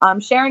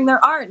sharing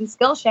their art and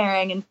skill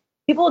sharing. And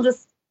people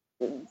just,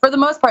 for the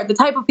most part, the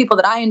type of people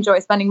that I enjoy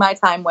spending my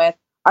time with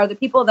are the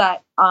people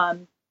that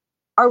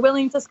are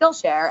willing to skill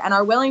share and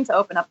are willing to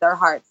open up their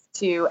hearts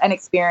to an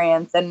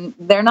experience. And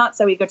they're not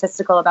so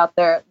egotistical about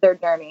their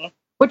journey,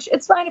 which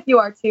it's fine if you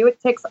are too.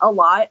 It takes a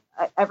lot.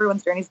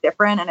 Everyone's journey is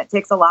different, and it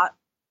takes a lot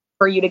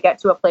for you to get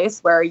to a place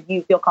where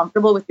you feel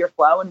comfortable with your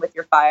flow and with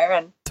your fire.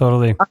 And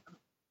totally,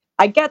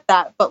 I get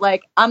that. But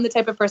like, I'm the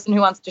type of person who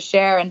wants to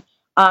share.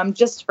 And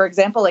just for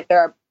example, like, there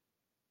are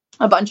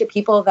a bunch of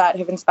people that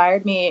have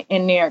inspired me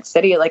in New York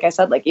City. Like I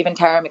said, like even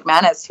Tara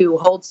McManus, who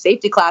holds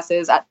safety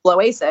classes at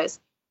Floasis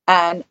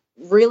and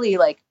really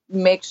like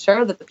make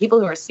sure that the people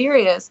who are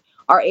serious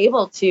are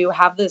able to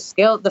have the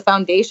skill, the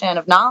foundation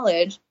of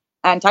knowledge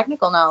and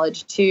technical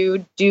knowledge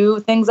to do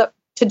things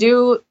to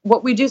do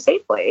what we do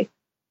safely.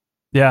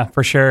 Yeah,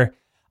 for sure.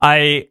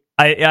 I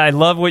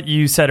love what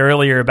you said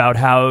earlier about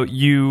how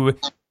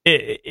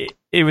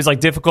it was like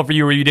difficult for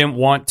you, where you didn't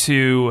want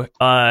to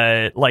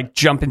like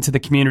jump into the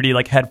community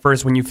like head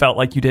first when you felt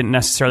like you didn't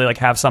necessarily like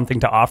have something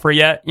to offer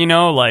yet, you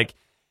know, like,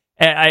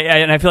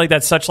 and I feel like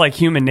that's such like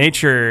human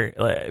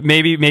nature.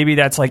 Maybe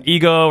that's like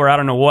ego, or I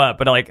don't know what,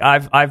 but like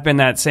I've been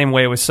that same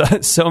way with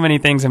so many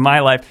things in my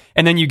life.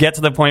 And then you get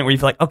to the point where you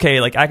feel like, okay,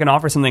 like I can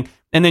offer something,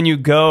 and then you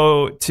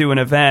go to an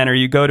event or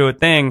you go to a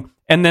thing,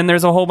 and then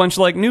there's a whole bunch of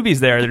like newbies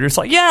there. They're just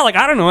like, yeah, like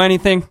I don't know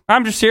anything.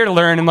 I'm just here to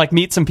learn and like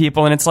meet some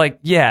people. And it's like,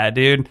 yeah,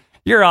 dude,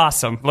 you're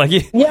awesome. Like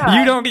you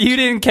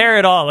didn't care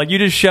at all. Like you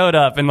just showed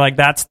up, and like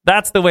that's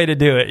the way to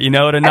do it, you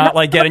know, to not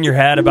like get in your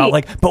head about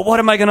like, but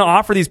what am I going to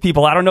offer these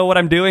people? I don't know what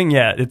I'm doing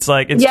yet. It's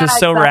like, it's just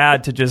so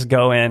rad to just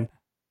go in.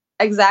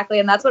 Exactly.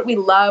 And that's what we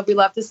love. We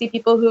love to see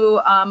people who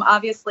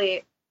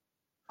obviously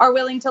are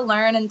willing to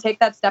learn and take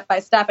that step by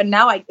step. And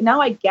now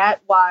I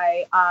get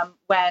why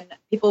when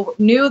people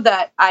knew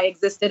that I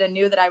existed and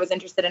knew that I was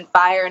interested in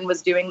fire and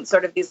was doing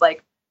sort of these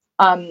like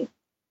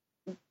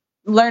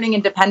learning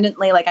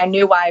independently, like I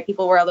knew why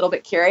people were a little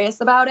bit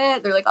curious about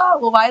it. They're like, oh,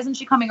 well, why isn't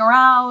she coming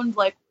around?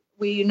 Like,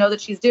 we know that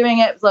she's doing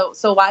it,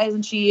 so why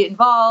isn't she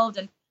involved?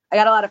 And I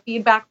got a lot of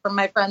feedback from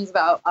my friends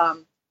about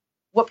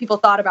what people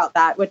thought about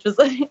that, which was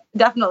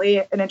definitely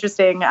an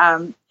interesting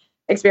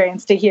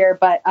experience to hear,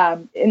 but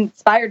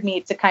inspired me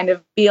to kind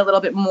of be a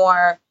little bit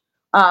more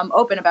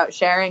open about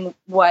sharing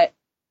what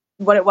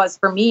it was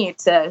for me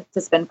to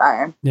spin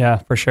fire. Yeah,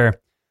 for sure.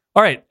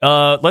 All right,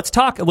 let's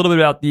talk a little bit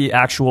about the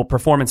actual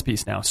performance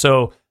piece now.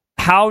 So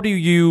how do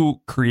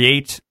you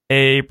create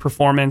a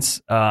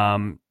performance,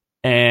 and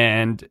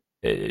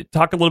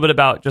talk a little bit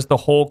about just the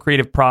whole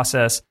creative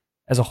process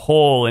as a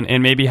whole,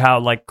 and maybe how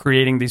like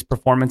creating these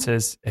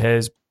performances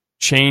has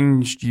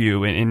changed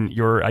you in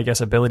your, I guess,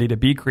 ability to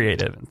be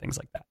creative and things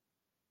like that.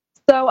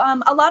 So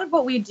a lot of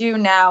what we do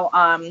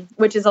now,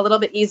 which is a little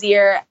bit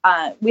easier,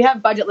 we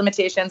have budget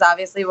limitations,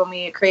 obviously, when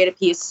we create a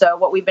piece. So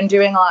what we've been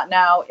doing a lot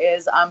now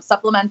is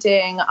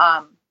supplementing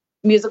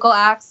musical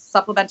acts,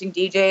 supplementing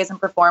DJs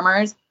and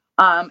performers.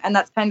 And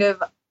that's kind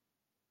of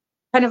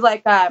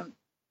like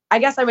I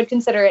guess I would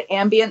consider it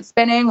ambient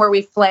spinning, where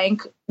we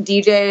flank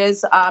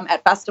DJs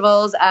at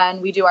festivals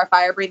and we do our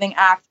fire breathing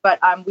act. But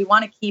we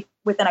want to keep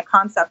within a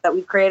concept that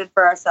we've created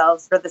for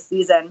ourselves for the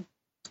season.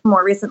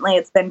 More recently,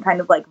 it's been kind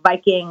of like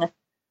Viking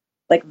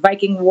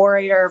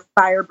warrior,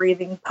 fire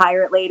breathing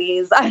pirate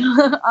ladies.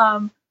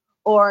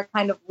 Or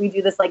kind of, we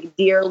do this like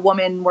deer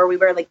woman where we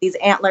wear like these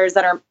antlers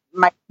that are,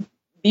 my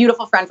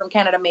beautiful friend from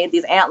Canada made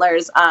these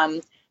antlers,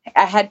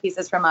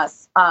 headpieces from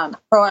us,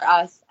 for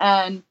us.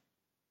 And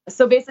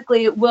so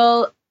basically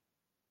the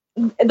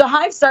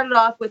Hive started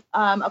off with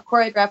a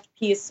choreographed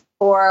piece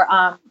for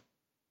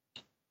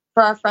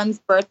our friend's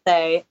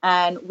birthday.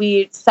 And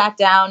we sat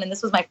down, and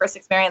this was my first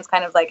experience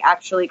kind of like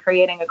actually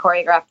creating a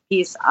choreographed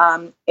piece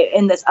of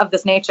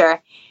this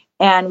nature.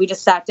 And we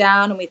just sat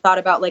down and we thought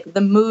about like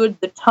the mood,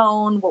 the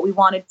tone, what we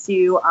wanted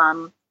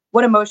to,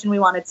 what emotion we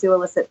wanted to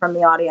elicit from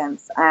the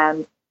audience.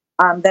 And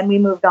then we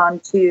moved on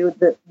to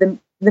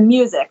the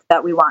music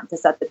that we want to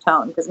set the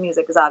tone, because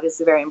music is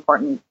obviously very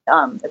important.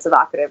 It's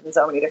evocative in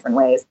so many different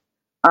ways.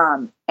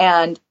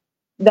 And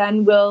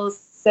then we'll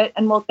sit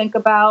and we'll think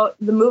about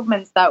the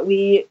movements that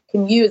we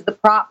can use, the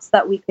props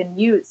that we can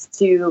use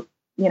to,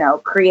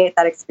 create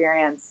that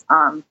experience.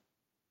 And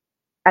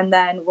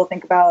then we'll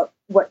think about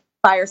what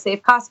fire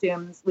safe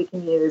costumes we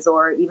can use,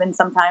 or even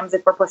sometimes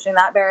if we're pushing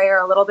that barrier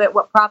a little bit,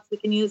 what props we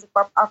can use if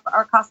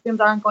our costumes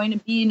aren't going to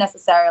be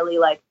necessarily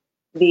like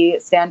the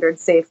standard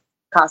safe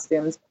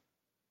costumes,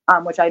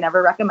 which I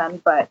never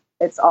recommend, but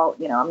it's all,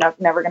 I'm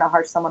never going to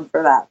harsh someone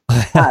for that.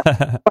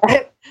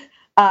 But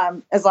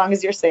as long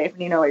as you're safe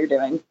and you know what you're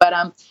doing. But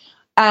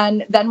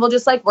and then we'll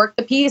just like work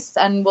the piece,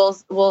 and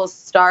we'll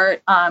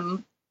start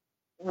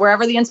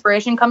wherever the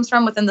inspiration comes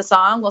from within the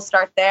song. We'll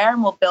start there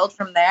and we'll build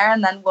from there,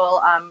 and then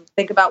we'll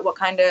think about what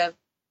kind of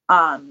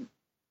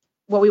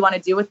what we want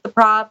to do with the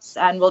props,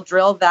 and we'll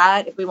drill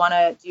that if we want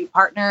to do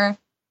partner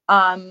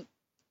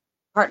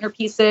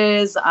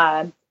pieces.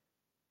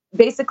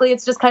 Basically,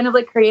 it's just kind of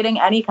like creating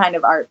any kind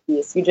of art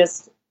piece. You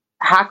just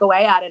hack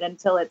away at it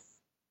until it's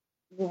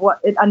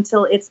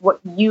what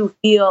you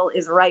feel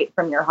is right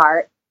from your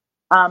heart.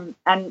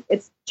 And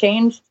it's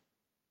changed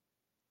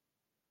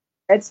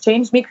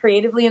me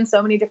creatively in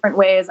so many different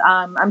ways.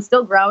 I'm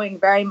still growing,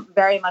 very,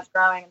 very much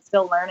growing, and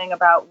still learning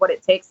about what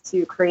it takes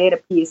to create a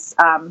piece.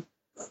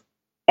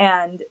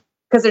 And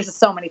because there's just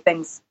so many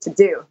things to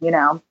do,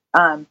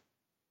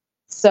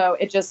 so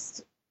it's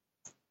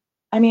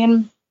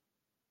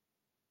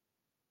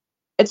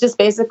just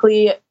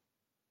basically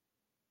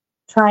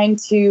trying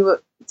to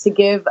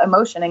give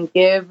emotion and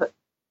give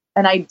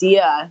an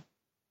idea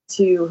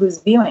to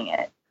who's viewing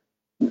it,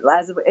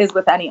 as is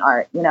with any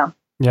art,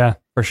 Yeah,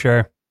 for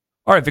sure.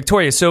 All right,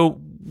 Victoria, so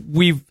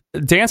we've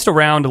danced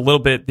around a little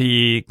bit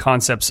the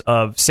concepts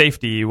of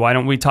safety. Why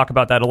don't we talk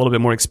about that a little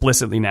bit more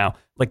explicitly now?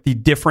 Like the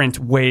different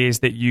ways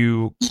that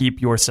you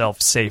keep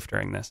yourself safe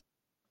during this.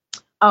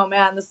 Oh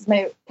man, this is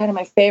kind of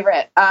my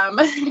favorite.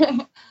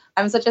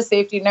 I'm such a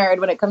safety nerd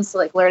when it comes to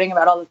like learning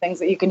about all the things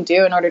that you can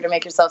do in order to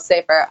make yourself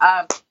safer.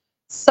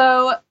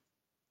 So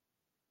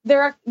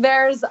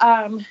there's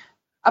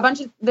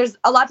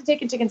a lot to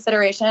take into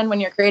consideration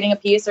when you're creating a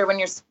piece or when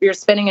you're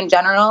spinning in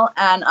general.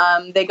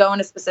 And they go in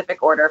a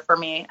specific order for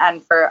me.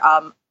 And for,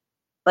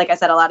 like I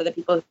said, a lot of the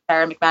people who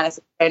Sarah McManus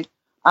explained.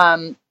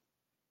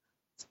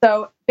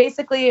 So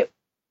basically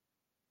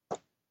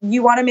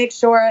you want to make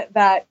sure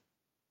that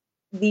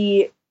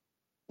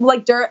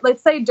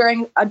let's say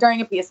during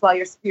a piece while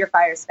you're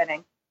fire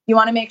spinning, you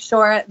want to make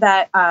sure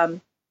that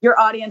your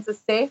audience is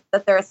safe,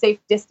 that they're a safe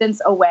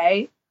distance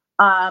away,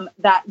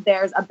 that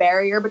there's a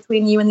barrier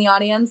between you and the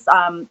audience.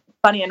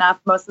 Funny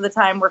enough, most of the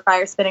time we're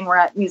fire spinning, we're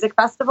at music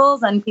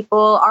festivals and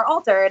people are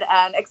altered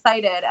and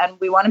excited, and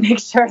we want to make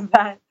sure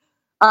that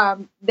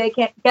they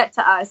can't get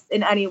to us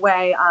in any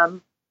way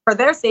for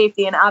their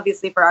safety and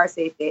obviously for our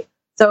safety.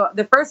 So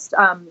the first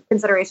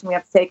consideration we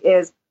have to take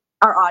is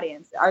our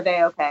audience. Are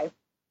they okay?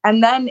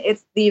 And then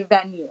it's the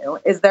venue.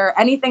 Is there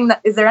anything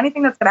that's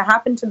going to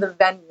happen to the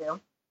venue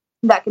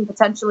that can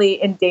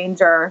potentially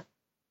endanger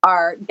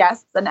our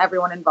guests and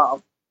everyone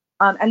involved?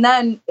 And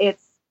then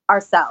it's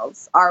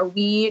ourselves. Are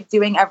we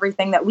doing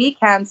everything that we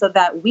can so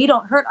that we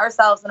don't hurt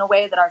ourselves in a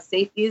way that our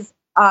safeties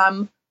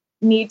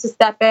need to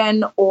step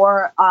in,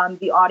 or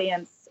the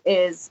audience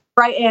is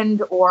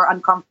frightened or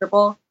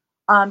uncomfortable?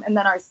 And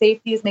then our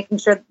safety is making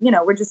sure,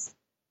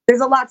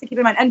 there's a lot to keep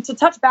in mind. And to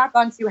touch back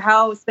onto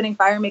how spinning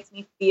fire makes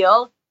me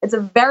feel, it's a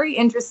very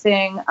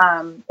interesting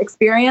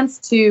experience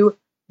to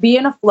be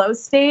in a flow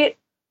state.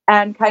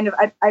 And kind of,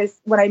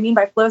 what I mean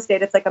by flow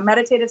state, it's like a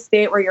meditative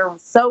state where you're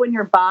so in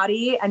your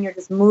body and you're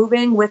just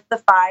moving with the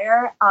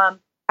fire,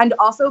 and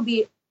also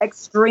be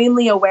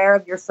extremely aware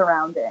of your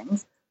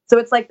surroundings. So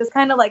it's like this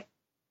kind of like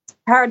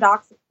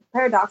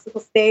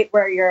paradoxical state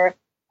where you're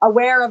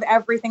aware of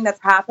everything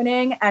that's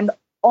happening and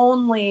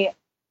only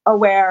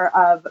aware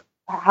of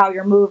how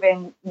you're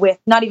moving with,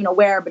 not even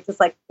aware, but just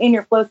like in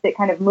your flow state,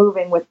 kind of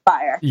moving with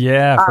fire.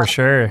 Yeah, for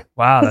sure.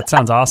 Wow, that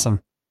sounds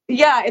awesome.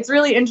 Yeah, it's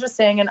really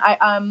interesting. And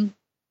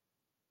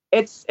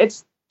it's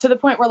to the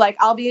point where like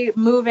I'll be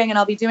moving and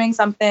I'll be doing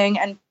something,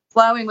 and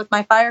flowing with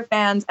my fire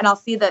fans, and I'll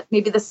see that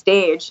maybe the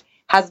stage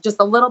has just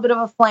a little bit of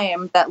a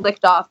flame that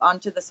licked off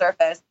onto the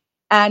surface.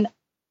 And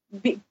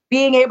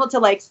being able to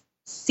like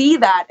see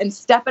that and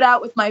step it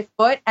out with my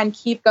foot and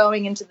keep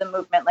going into the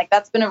movement, like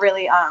that's been a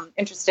really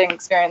interesting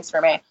experience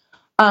for me.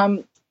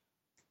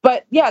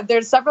 But yeah,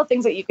 there's several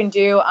things that you can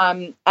do.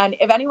 And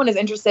if anyone is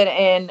interested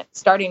in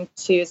starting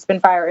to spin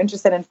fire,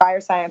 interested in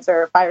fire science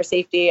or fire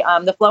safety,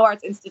 the Flow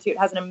Arts Institute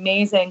has an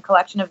amazing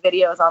collection of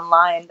videos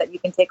online that you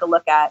can take a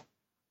look at,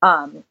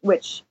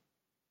 which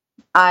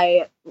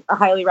I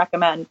highly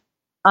recommend.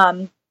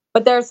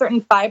 But there are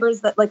certain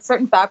fibers that, like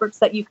certain fabrics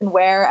that you can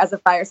wear as a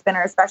fire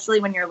spinner, especially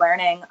when you're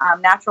learning,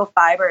 natural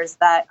fibers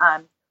that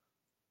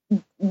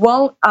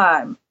won't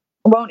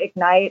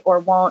ignite or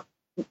won't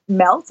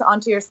melt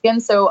onto your skin.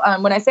 So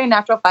when I say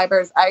natural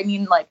fibers, I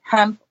mean like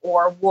hemp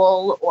or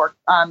wool or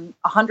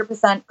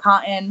 100%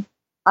 cotton,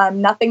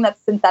 nothing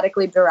that's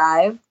synthetically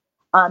derived,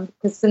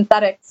 because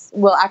synthetics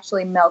will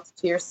actually melt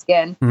to your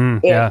skin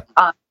if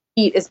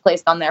heat is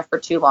placed on there for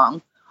too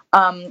long.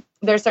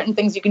 There are certain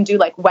things you can do,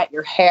 like wet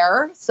your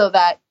hair, so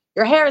that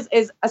your hair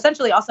is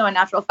essentially also a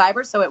natural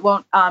fiber, so it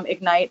won't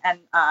ignite and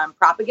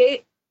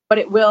propagate, but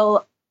it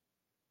will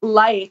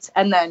light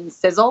and then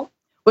sizzle,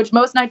 which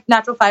most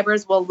natural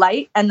fibers will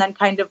light and then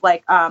kind of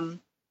like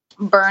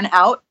burn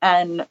out,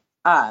 and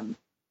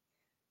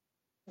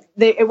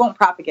it won't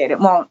propagate. It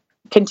won't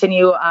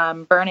continue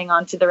burning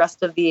onto the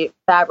rest of the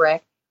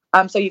fabric.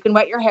 So you can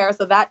wet your hair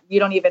so that you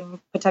don't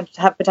even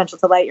have potential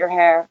to light your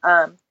hair.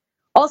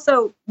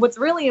 Also, what's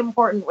really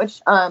important,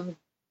 which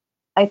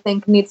I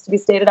think needs to be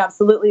stated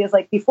absolutely, is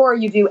like before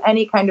you do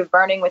any kind of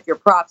burning with your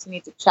props, you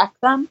need to check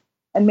them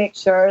and make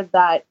sure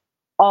that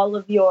all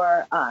of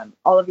your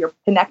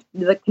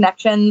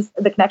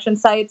connection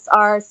sites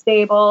are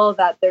stable,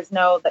 that there's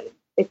no, that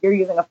if you're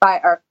using a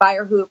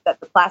fire hoop, that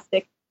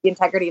the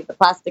integrity of the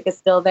plastic is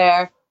still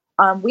there.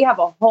 We have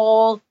a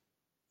whole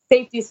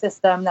safety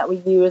system that we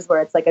use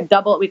where it's like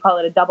we call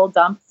it a double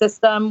dump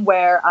system,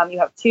 where you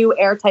have two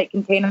airtight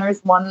containers,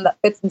 one that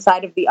fits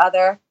inside of the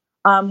other,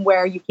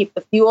 where you keep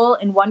the fuel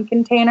in one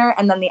container,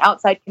 and then the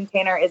outside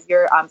container is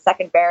your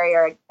second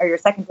barrier or your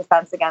second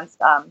defense against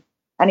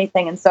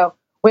anything. And so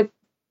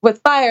with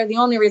fire,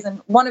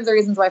 one of the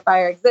reasons why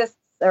fire exists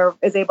or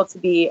is able to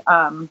be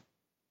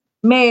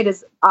made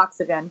is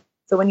oxygen.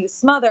 So when you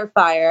smother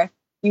fire,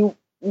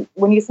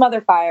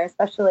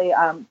 especially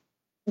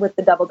with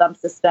the double dump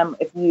system,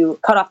 if you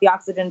cut off the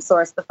oxygen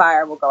source, the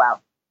fire will go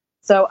out.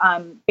 So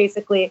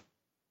basically,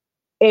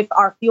 if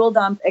our fuel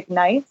dump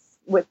ignites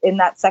within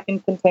that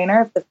second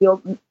container, if the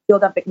fuel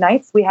dump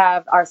ignites, we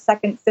have our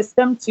second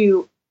system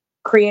to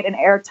create an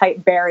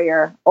airtight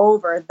barrier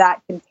over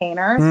that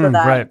container so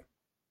that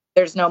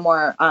there's no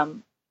more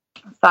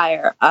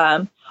fire.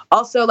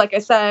 Also, like I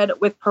said,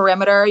 with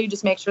perimeter, you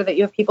just make sure that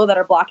you have people that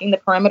are blocking the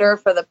perimeter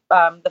for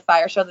the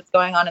fire show that's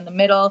going on in the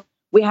middle.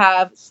 We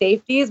have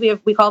safeties.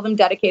 We call them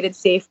dedicated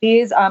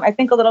safeties. I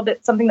think a little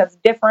bit something that's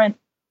different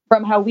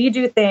from how we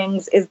do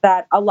things is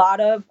that a lot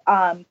of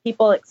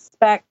people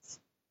expect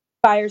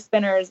fire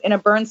spinners in a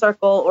burn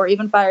circle, or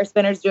even fire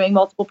spinners doing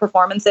multiple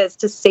performances,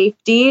 to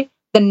safety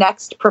the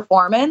next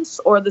performance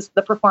or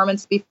the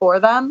performance before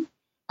them.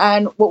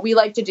 And what we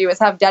like to do is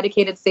have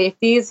dedicated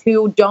safeties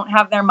who don't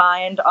have their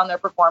mind on their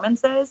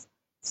performances.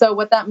 So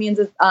what that means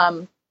is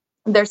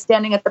they're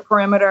standing at the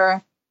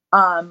perimeter,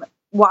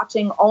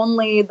 watching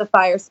only the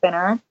fire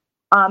spinner.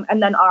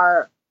 And then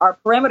our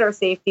perimeter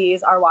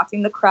safeties are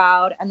watching the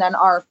crowd. And then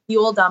our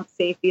fuel dump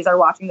safeties are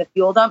watching the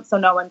fuel dump, so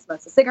no one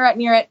smokes a cigarette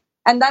near it.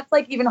 And that's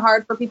like even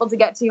hard for people to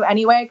get to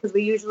anyway, because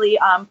we usually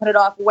put it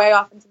off way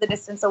off into the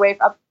distance away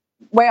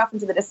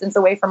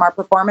from our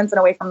performance and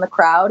away from the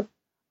crowd.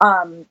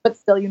 But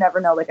still, you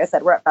never know. Like I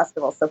said, we're at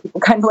festivals, so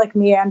people kind of like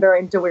meander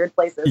into weird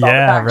places. Yeah, all the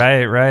time.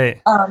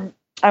 right.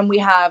 And we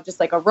have just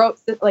like a rope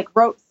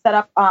set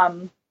up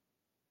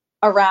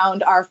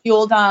around our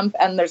fuel dump,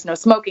 and there's no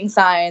smoking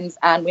signs,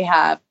 and we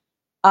have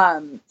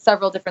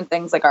several different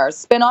things like our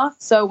spin off.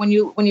 So when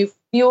you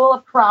fuel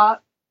a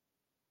prop,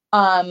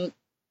 the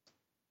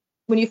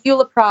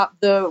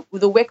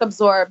wick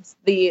absorbs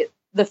the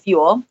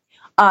fuel,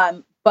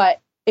 but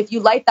if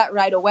you light that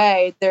right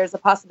away, there's a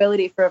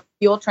possibility for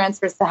fuel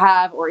transfers to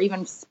have, or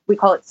even we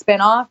call it spin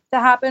off to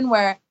happen,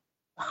 where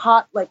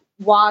hot, like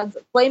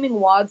flaming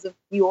wads of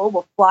fuel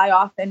will fly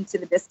off into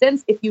the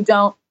distance if you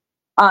don't,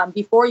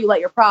 before you light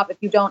your prop, if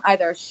you don't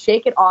either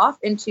shake it off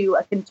into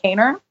a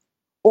container,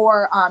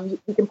 or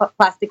you can put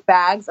plastic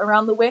bags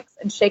around the wicks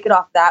and shake it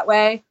off that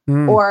way,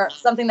 or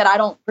something that I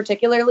don't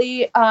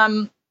particularly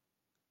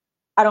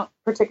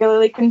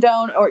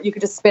condone, or you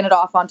could just spin it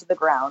off onto the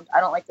ground.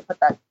 I don't like to put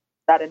that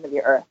into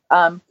the earth.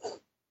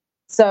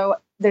 So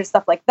there's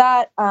stuff like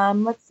that.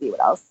 Let's see what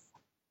else.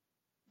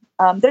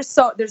 There's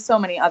so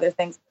many other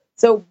things.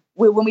 So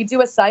when we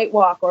do a site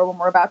walk, or when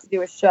we're about to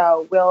do a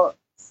show,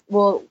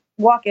 we'll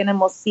walk in and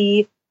we'll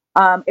see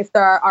if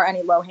there are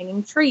any low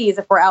hanging trees.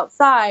 If we're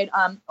outside,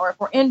 or if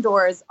we're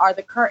indoors, are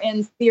the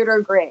curtains theater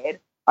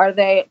grade? Are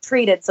they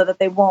treated so that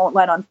they won't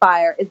light on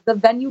fire? Is the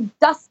venue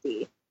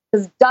dusty?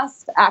 Because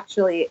dust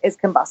actually is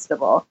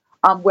combustible.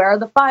 Where are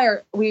the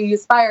fire? We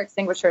use fire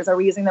extinguishers. Are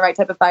we using the right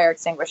type of fire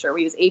extinguisher?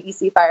 We use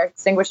ABC fire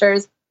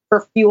extinguishers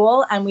for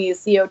fuel, and we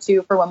use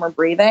CO2 for when we're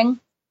breathing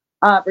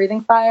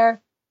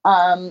fire.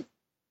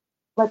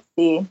 Let's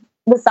see.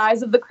 The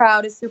size of the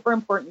crowd is super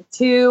important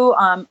too.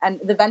 And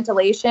the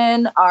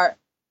ventilation are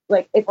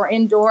like, if we're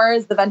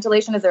indoors, the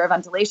ventilation, is there a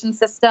ventilation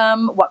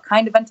system? What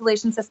kind of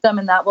ventilation system?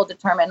 And that will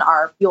determine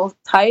our fuel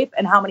type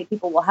and how many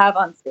people we'll have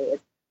on stage.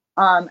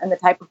 And the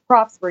type of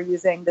props we're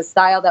using, the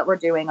style that we're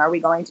doing. Are we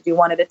going to do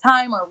one at a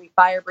time, or are we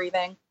fire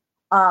breathing?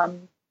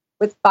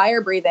 With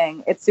fire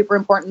breathing, it's super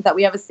important that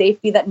we have a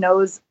safety that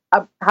knows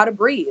how to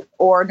breathe,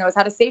 or knows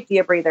how to safety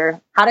a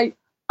breather.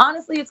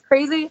 Honestly, it's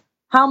crazy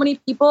how many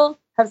people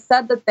have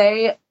said that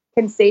they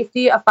can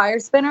safety a fire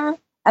spinner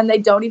and they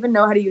don't even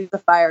know how to use a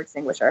fire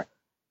extinguisher.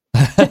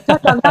 To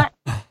touch on that,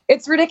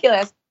 it's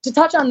ridiculous. To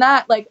touch on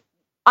that, like,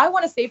 I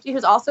want a safety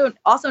who's also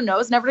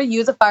knows never to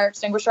use a fire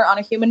extinguisher on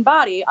a human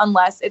body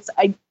unless it's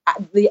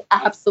the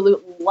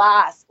absolute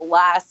last,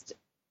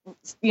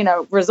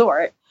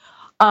 resort.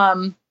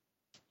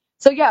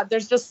 So yeah,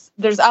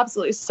 there's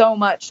absolutely so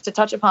much to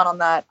touch upon on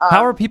that.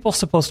 How are people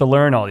supposed to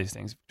learn all these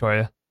things,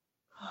 Victoria?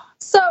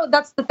 So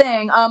that's the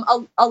thing.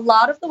 A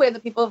lot of the way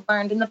that people have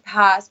learned in the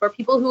past were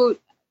people who,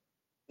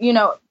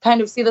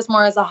 kind of see this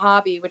more as a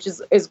hobby, which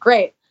is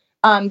great.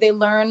 They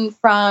learn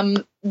from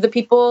the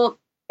people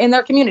in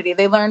their community.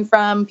 They learn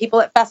from people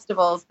at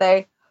festivals.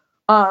 They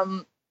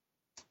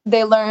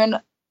learn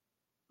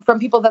from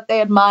people that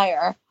they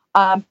admire.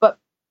 But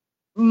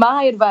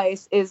my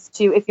advice is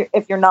to,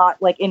 if you're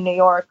not like in New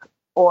York,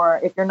 or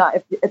if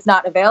it's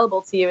not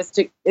available to you,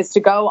 is to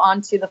go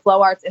onto the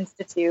Flow Arts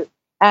Institute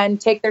and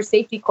take their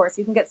safety course.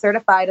 You can get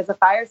certified as a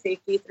fire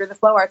safety through the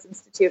Flow Arts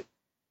Institute.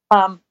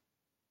 And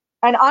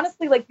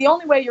honestly, like, the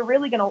only way you're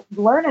really going to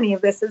learn any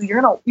of this is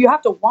you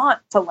have to want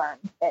to learn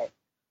it.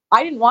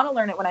 I didn't want to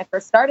learn it when I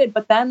first started,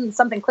 but then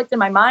something clicked in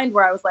my mind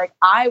where I was like,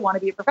 I want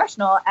to be a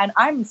professional, and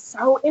I'm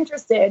so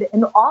interested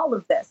in all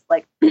of this.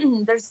 Like,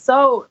 there's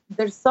so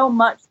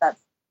much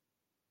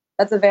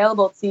that's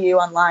available to you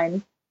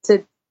online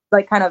to,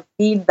 like, kind of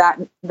feed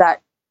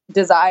that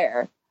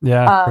desire.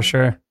 Yeah, for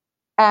sure.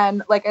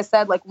 And like I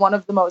said, like, one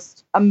of the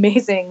most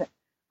amazing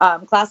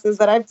classes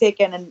that I've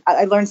taken, and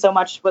I learned so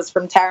much, was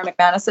from Tara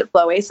McManus at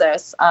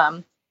Flowasis.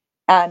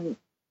 And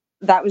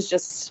that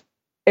was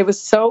it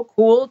was so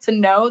cool to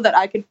know that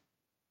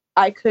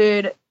I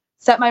could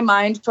set my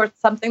mind towards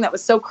something that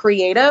was so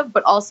creative,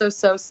 but also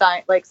so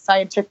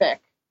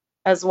scientific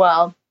as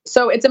well.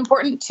 So it's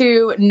important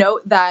to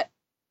note that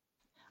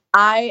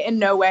I in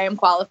no way am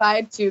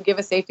qualified to give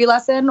a safety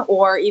lesson,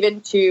 or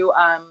even to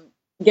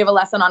give a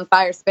lesson on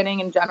fire spinning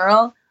in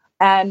general.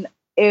 And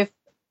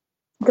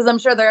because I'm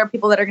sure there are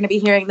people that are going to be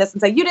hearing this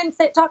and say, you didn't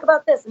talk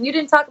about this and you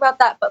didn't talk about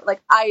that. But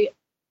like,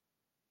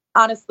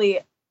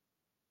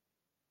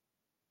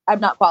 I'm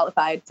not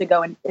qualified to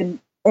go in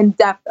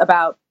depth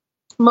about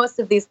most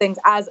of these things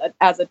as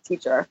a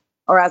teacher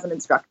or as an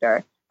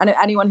instructor. And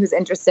anyone who's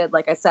interested,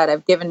 like I said,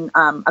 I've given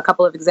a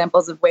couple of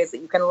examples of ways that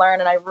you can learn.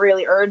 And I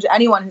really urge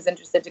anyone who's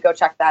interested to go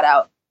check that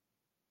out.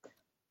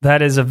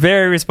 That is a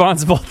very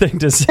responsible thing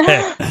to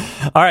say.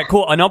 All right,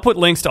 cool. And I'll put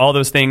links to all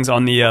those things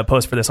on the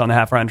post for this on the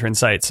Half Hour Intern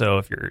site. So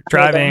if you're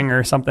driving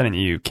or something and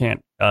you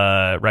can't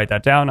write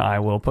that down, I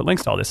will put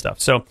links to all this stuff.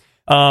 So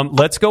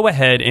let's go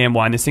ahead and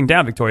wind this thing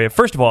down, Victoria.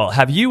 First of all,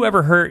 have you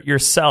ever hurt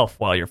yourself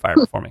while you're fire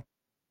performing?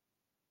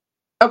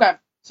 Okay,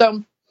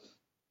 so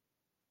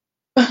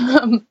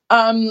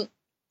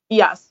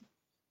yes.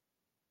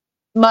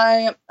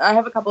 I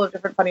have a couple of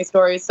different funny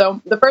stories.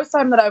 So the first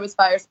time that I was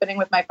fire spinning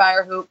with my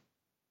fire hoop,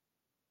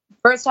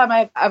 first time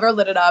I've ever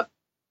lit it up,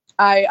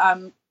 I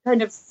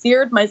kind of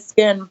seared my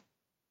skin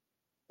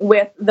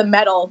with the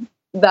metal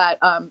that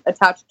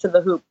attached to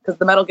the hoop, because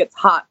the metal gets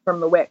hot from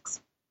the wicks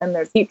and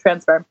there's heat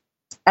transfer.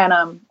 And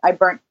I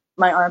burnt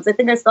my arms. I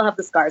think I still have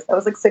the scars. That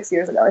was like 6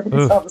 years ago. I think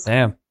I still have the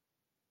scars.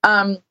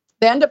 Damn.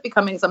 They end up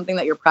becoming something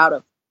that you're proud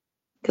of,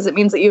 because it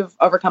means that you've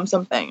overcome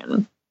something.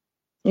 And,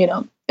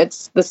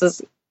 this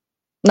is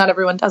not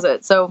everyone does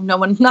it. So no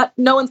one's going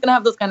to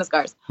have those kind of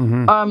scars.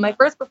 Mm-hmm. My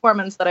first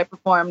performance that I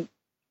performed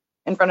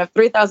in front of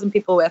 3,000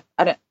 people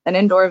at an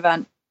indoor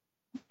event,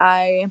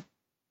 I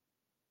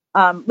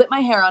lit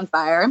my hair on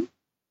fire.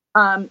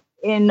 But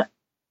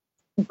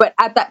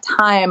at that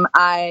time,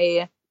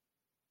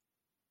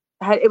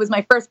 it was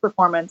my first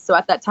performance. So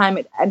at that time,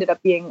 it ended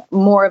up being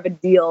more of a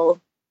deal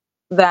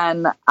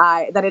than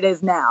it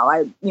is now.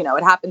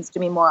 It happens to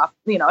me more often.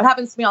 It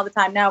happens to me all the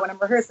time now when I'm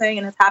rehearsing,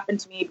 and it's happened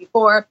to me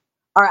before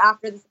or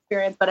after this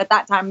experience. But at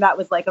that time, that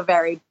was like a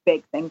very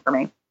big thing for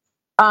me.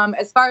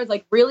 As far as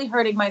like really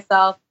hurting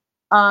myself,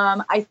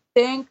 I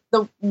think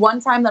the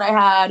one time that I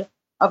had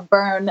a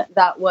burn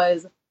that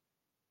was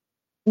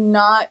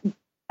not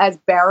as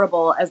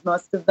bearable as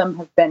most of them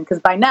have been, because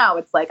by now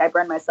it's like I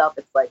burn myself,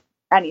 it's like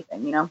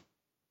anything,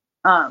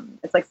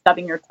 it's like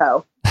stubbing your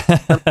toe.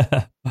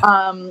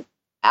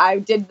 I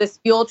did this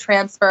fuel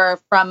transfer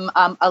from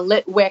a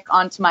lit wick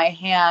onto my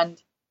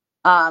hand,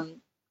 and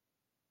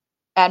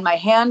my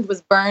hand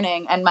was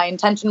burning, and my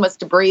intention was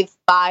to breathe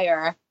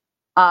fire.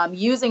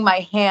 using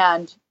my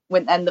hand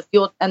and the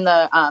fuel and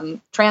the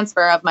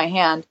transfer of my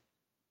hand,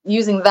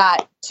 using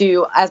that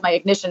as my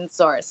ignition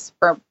source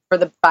for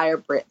the fire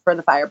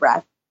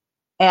breath.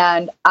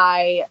 And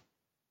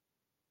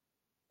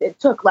it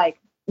took like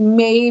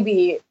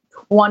maybe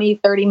 20,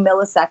 30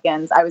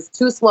 milliseconds. I was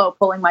too slow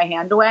pulling my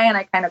hand away, and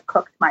I kind of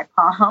cooked my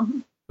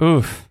palm.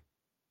 Oof.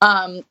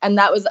 And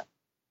that was,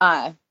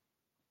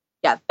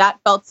 that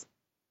felt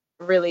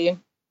really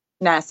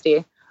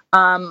nasty.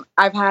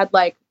 I've had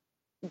like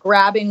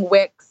grabbing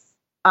wicks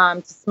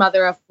to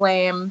smother a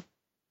flame.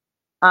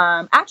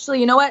 Actually,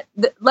 you know what?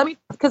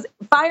 Because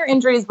fire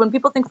injuries, when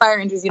people think fire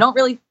injuries, you don't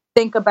really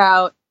think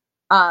about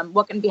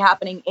what can be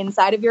happening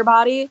inside of your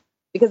body,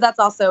 because that's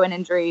also an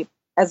injury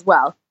as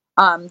well.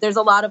 There's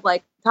a lot of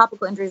like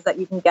topical injuries that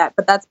you can get,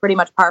 but that's pretty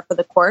much par for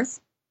the course.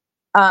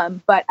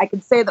 But I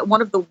could say that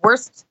one of the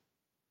worst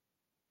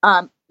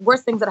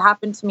things that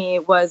happened to me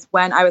was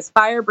when I was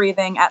fire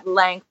breathing at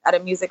length at a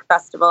music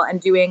festival and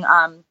doing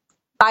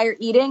fire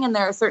eating. And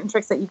there are certain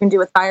tricks that you can do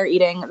with fire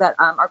eating that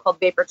are called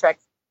vapor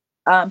tricks.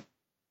 And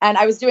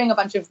I was doing a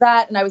bunch of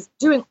that, and I was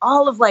doing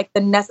all of like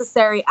the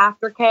necessary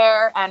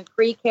aftercare and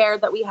pre-care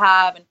that we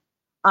have. And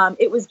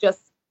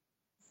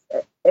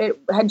it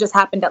had just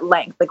happened at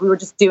length. Like we were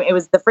just doing, it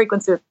was the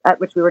frequency at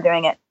which we were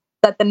doing it,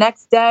 that the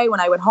next day when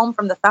I went home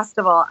from the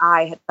festival,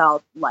 I had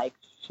felt like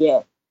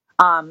shit.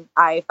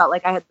 I felt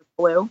like I had the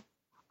flu.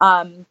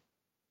 I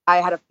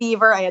had a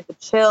fever. I had the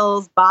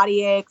chills,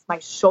 body aches, my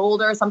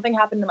shoulder, something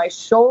happened to my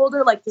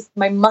shoulder. Like just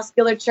my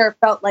musculature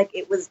felt like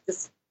it was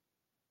just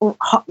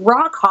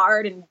rock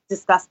hard and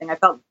disgusting. I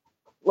felt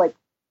like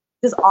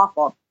just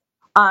awful.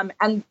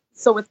 And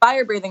so with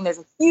fire breathing,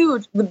 there's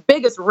the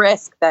biggest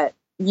risk that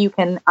you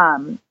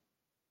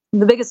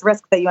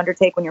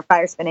undertake when you're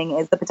fire spinning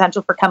is the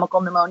potential for chemical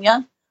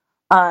pneumonia.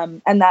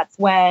 And that's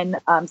when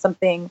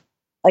something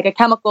like a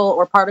chemical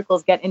or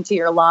particles get into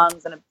your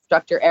lungs and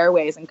obstruct your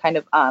airways and kind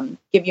of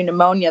give you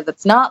pneumonia.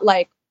 That's not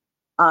like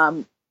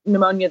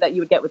pneumonia that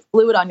you would get with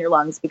fluid on your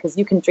lungs, because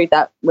you can treat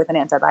that with an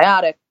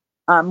antibiotic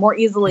more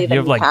easily than you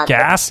have like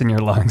gas in your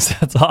lungs.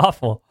 That's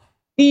awful.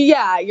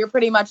 Yeah, you're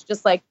pretty much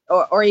just like,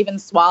 or even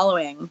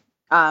swallowing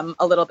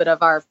a little bit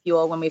of our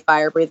fuel when we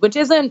fire breathe, which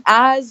isn't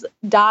as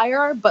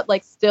dire, but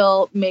like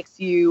still makes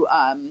you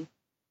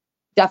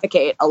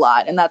defecate a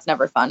lot, and that's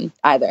never fun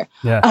either.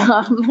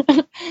 Yeah.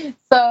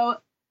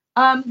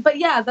 But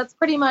yeah, that's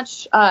pretty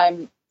much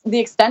the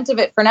extent of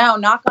it for now.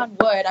 Knock on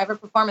wood. I have a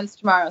performance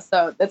tomorrow,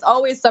 so that's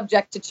always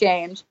subject to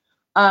change.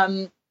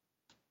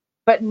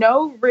 But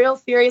no real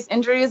serious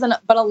injuries,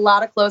 but a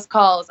lot of close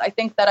calls. I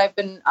think that I've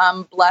been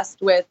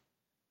blessed with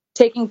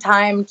taking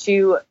time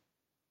to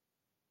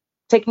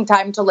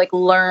like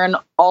learn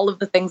all of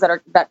the things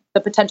that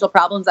the potential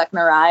problems that can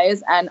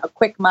arise, and a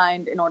quick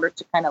mind in order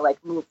to kind of like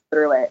move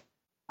through it.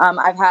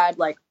 I've had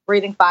like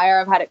breathing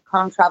fire. I've had it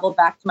travel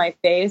back to my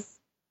face.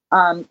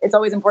 It's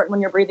always important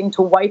when you're breathing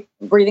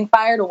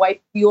fire to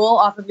wipe fuel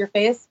off of your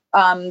face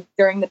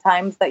during the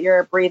times that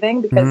you're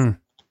breathing, because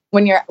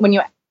when you're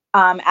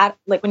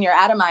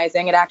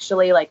atomizing, it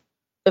actually like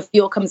the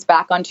fuel comes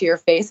back onto your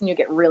face and you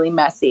get really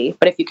messy.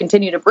 But if you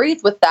continue to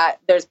breathe with that,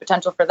 there's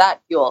potential for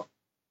that fuel.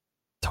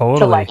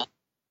 Totally.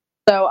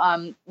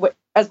 So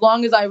as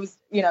long as I was,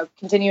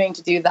 continuing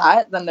to do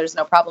that, then there's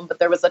no problem. But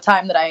there was a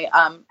time that I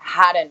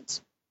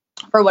hadn't,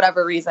 for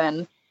whatever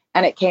reason,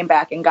 and it came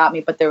back and got me.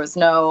 But there was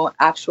no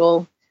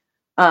actual,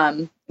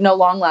 no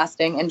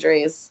long-lasting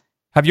injuries.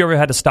 Have you ever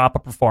had to stop a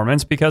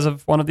performance because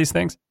of one of these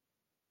things?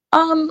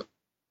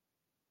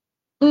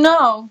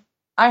 No,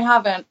 I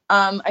haven't.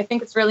 I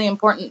think it's really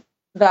important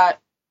that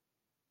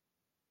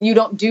you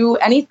don't do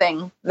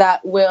anything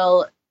that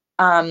will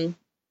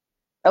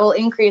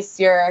increase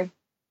the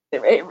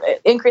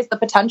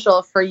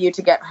potential for you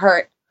to get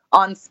hurt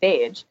on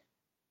stage.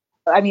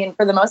 I mean,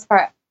 for the most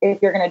part,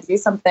 if you're going to do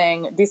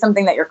something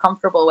that you're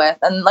comfortable with.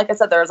 And like I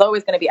said, there's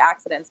always going to be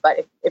accidents,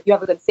 but if you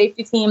have a good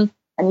safety team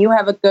and you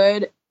have a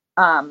good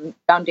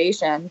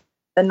foundation,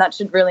 then that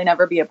should really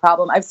never be a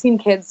problem. I've seen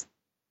kids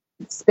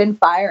spin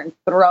fire and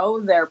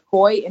throw their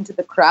poi into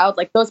the crowd.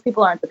 Like, those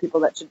people aren't the people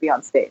that should be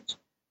on stage.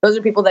 Those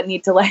are people that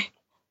need to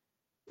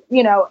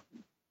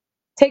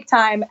take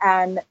time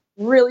and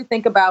really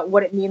think about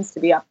what it means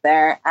to be up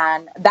there.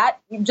 And that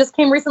just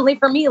came recently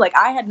for me. Like,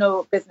 I had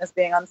no business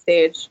being on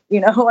stage,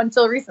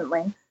 until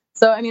recently.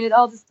 So, I mean, it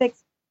all just takes,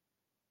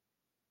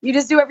 you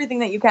just do everything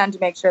that you can to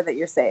make sure that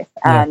you're safe.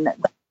 Yeah. And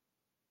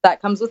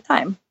that comes with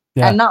time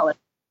and knowledge.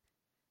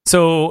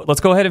 So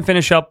let's go ahead and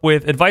finish up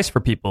with advice for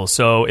people.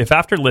 So if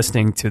after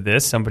listening to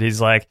this,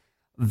 somebody's like,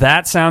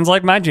 that sounds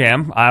like my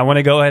jam, I want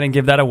to go ahead and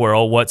give that a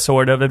whirl, what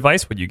sort of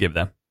advice would you give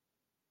them?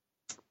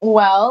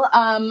 Well,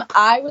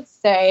 I would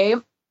say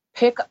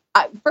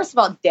first of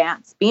all,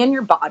 dance, be in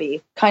your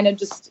body, kind of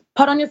just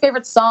put on your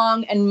favorite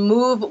song and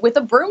move with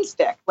a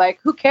broomstick. Like,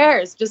 who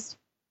cares? Just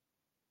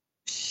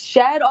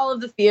shed all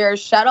of the fear,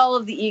 shed all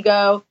of the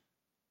ego.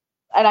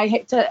 And I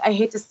hate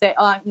to say,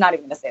 I'm not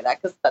even going to say that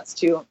because that's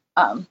too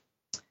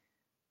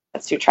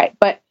trite,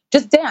 but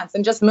just dance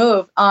and just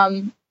move.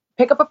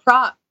 Pick up a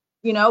prop,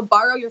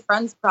 borrow your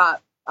friend's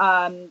prop.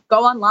 go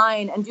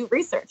online and do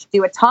research.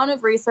 Do a ton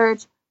of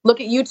research. Look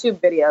at YouTube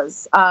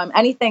videos.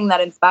 Anything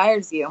that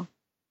inspires you.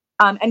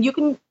 And you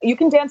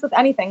can dance with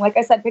anything. Like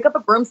I said, pick up a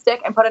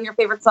broomstick and put on your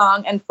favorite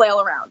song and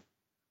flail around.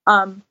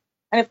 And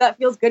if that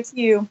feels good to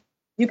you,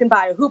 you can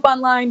buy a hoop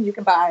online. You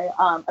can buy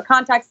a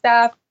contact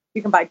staff.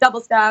 You can buy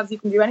double staves. You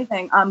can do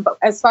anything. But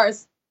as far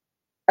as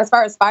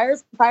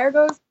fire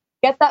goes,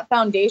 get that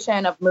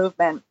foundation of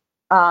movement.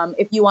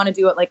 If you want to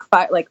do it like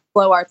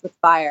flow arts with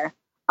fire.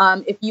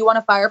 If you want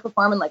to fire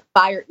perform in like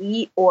fire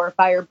eat or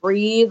fire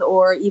breathe,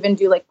 or even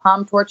do like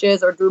palm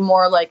torches, or do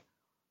more like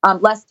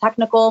less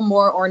technical,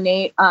 more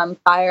ornate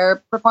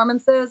fire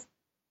performances,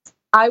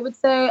 I would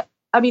say,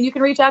 you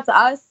can reach out to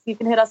us. You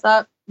can hit us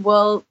up.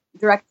 We'll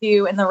direct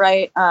you in the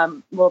right,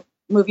 we'll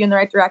move you in the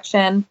right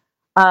direction.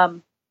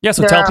 So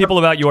tell people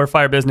about your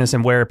fire business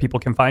and where people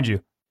can find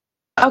you.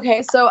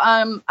 Okay, so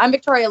I'm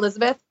Victoria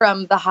Elizabeth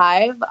from The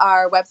Hive.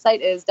 Our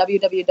website is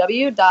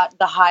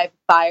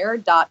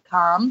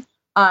www.thehivefire.com.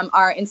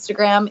 Our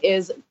Instagram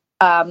is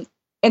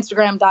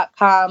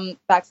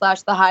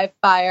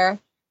instagram.com/thehivefire,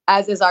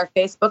 as is our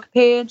Facebook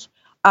page.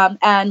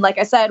 And like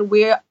I said,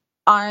 we're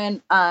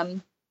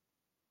not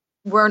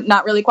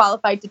really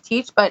qualified to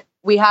teach, but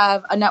we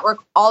have a network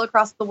all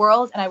across the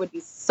world, and I would be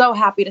so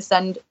happy to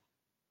send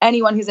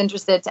anyone who's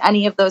interested to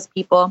any of those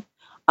people.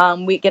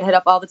 We get hit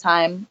up all the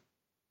time,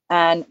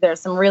 and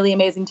there's some really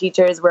amazing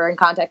teachers. We're in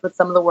contact with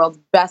some of the world's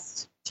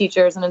best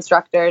teachers and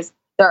instructors.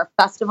 There are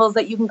festivals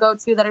that you can go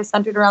to that are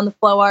centered around the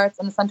flow arts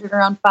and centered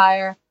around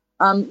fire.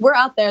 We're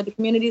out there. The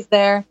community's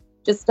there.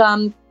 Just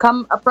come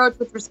approach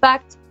with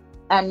respect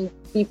and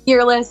be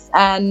fearless,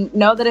 and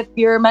know that if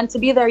you're meant to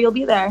be there, you'll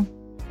be there.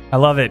 I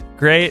love it.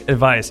 Great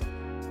advice.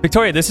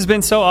 Victoria, this has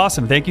been so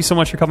awesome. Thank you so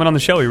much for coming on the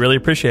show. We really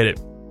appreciate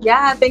it.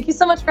 Yeah, thank you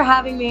so much for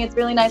having me. It's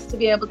really nice to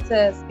be able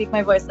to speak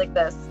my voice like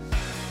this.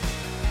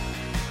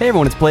 Hey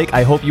everyone, it's Blake.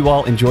 I hope you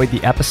all enjoyed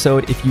the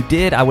episode. If you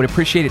did, I would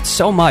appreciate it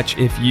so much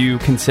if you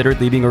considered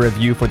leaving a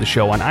review for the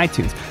show on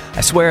iTunes.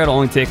 I swear it'll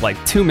only take like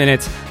 2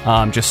 minutes.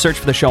 Just search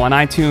for the show on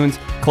iTunes,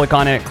 click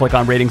on it, click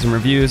on ratings and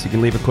reviews. You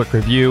can leave a quick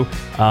review,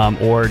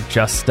 or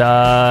just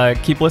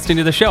keep listening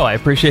to the show. I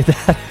appreciate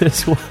that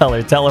as well.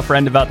 Or tell a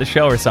friend about the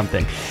show or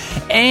something.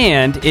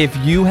 And if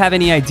you have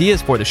any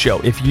ideas for the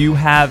show, if you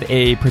have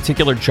a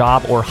particular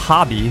job or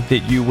hobby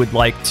that you would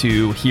like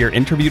to hear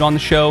interviewed on the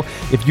show,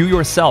 if you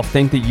yourself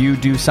think that you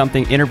do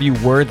something interview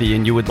worthy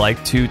and you would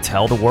like to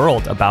tell the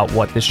world about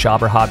what this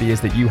job or hobby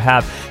is that you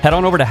have, head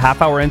on over to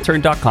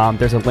halfhourintern.com.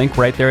 There's a link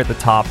right there at the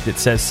top that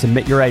says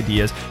submit your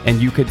ideas, and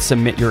you could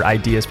submit your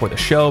ideas for the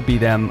show, be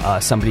them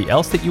somebody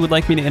else that you would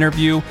like me to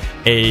interview,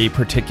 a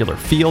particular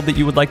field that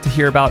you would like to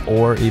hear about,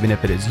 or even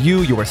if it is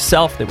you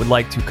yourself that would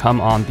like to come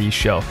on the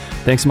show.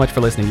 Thanks so much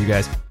for listening, you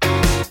guys.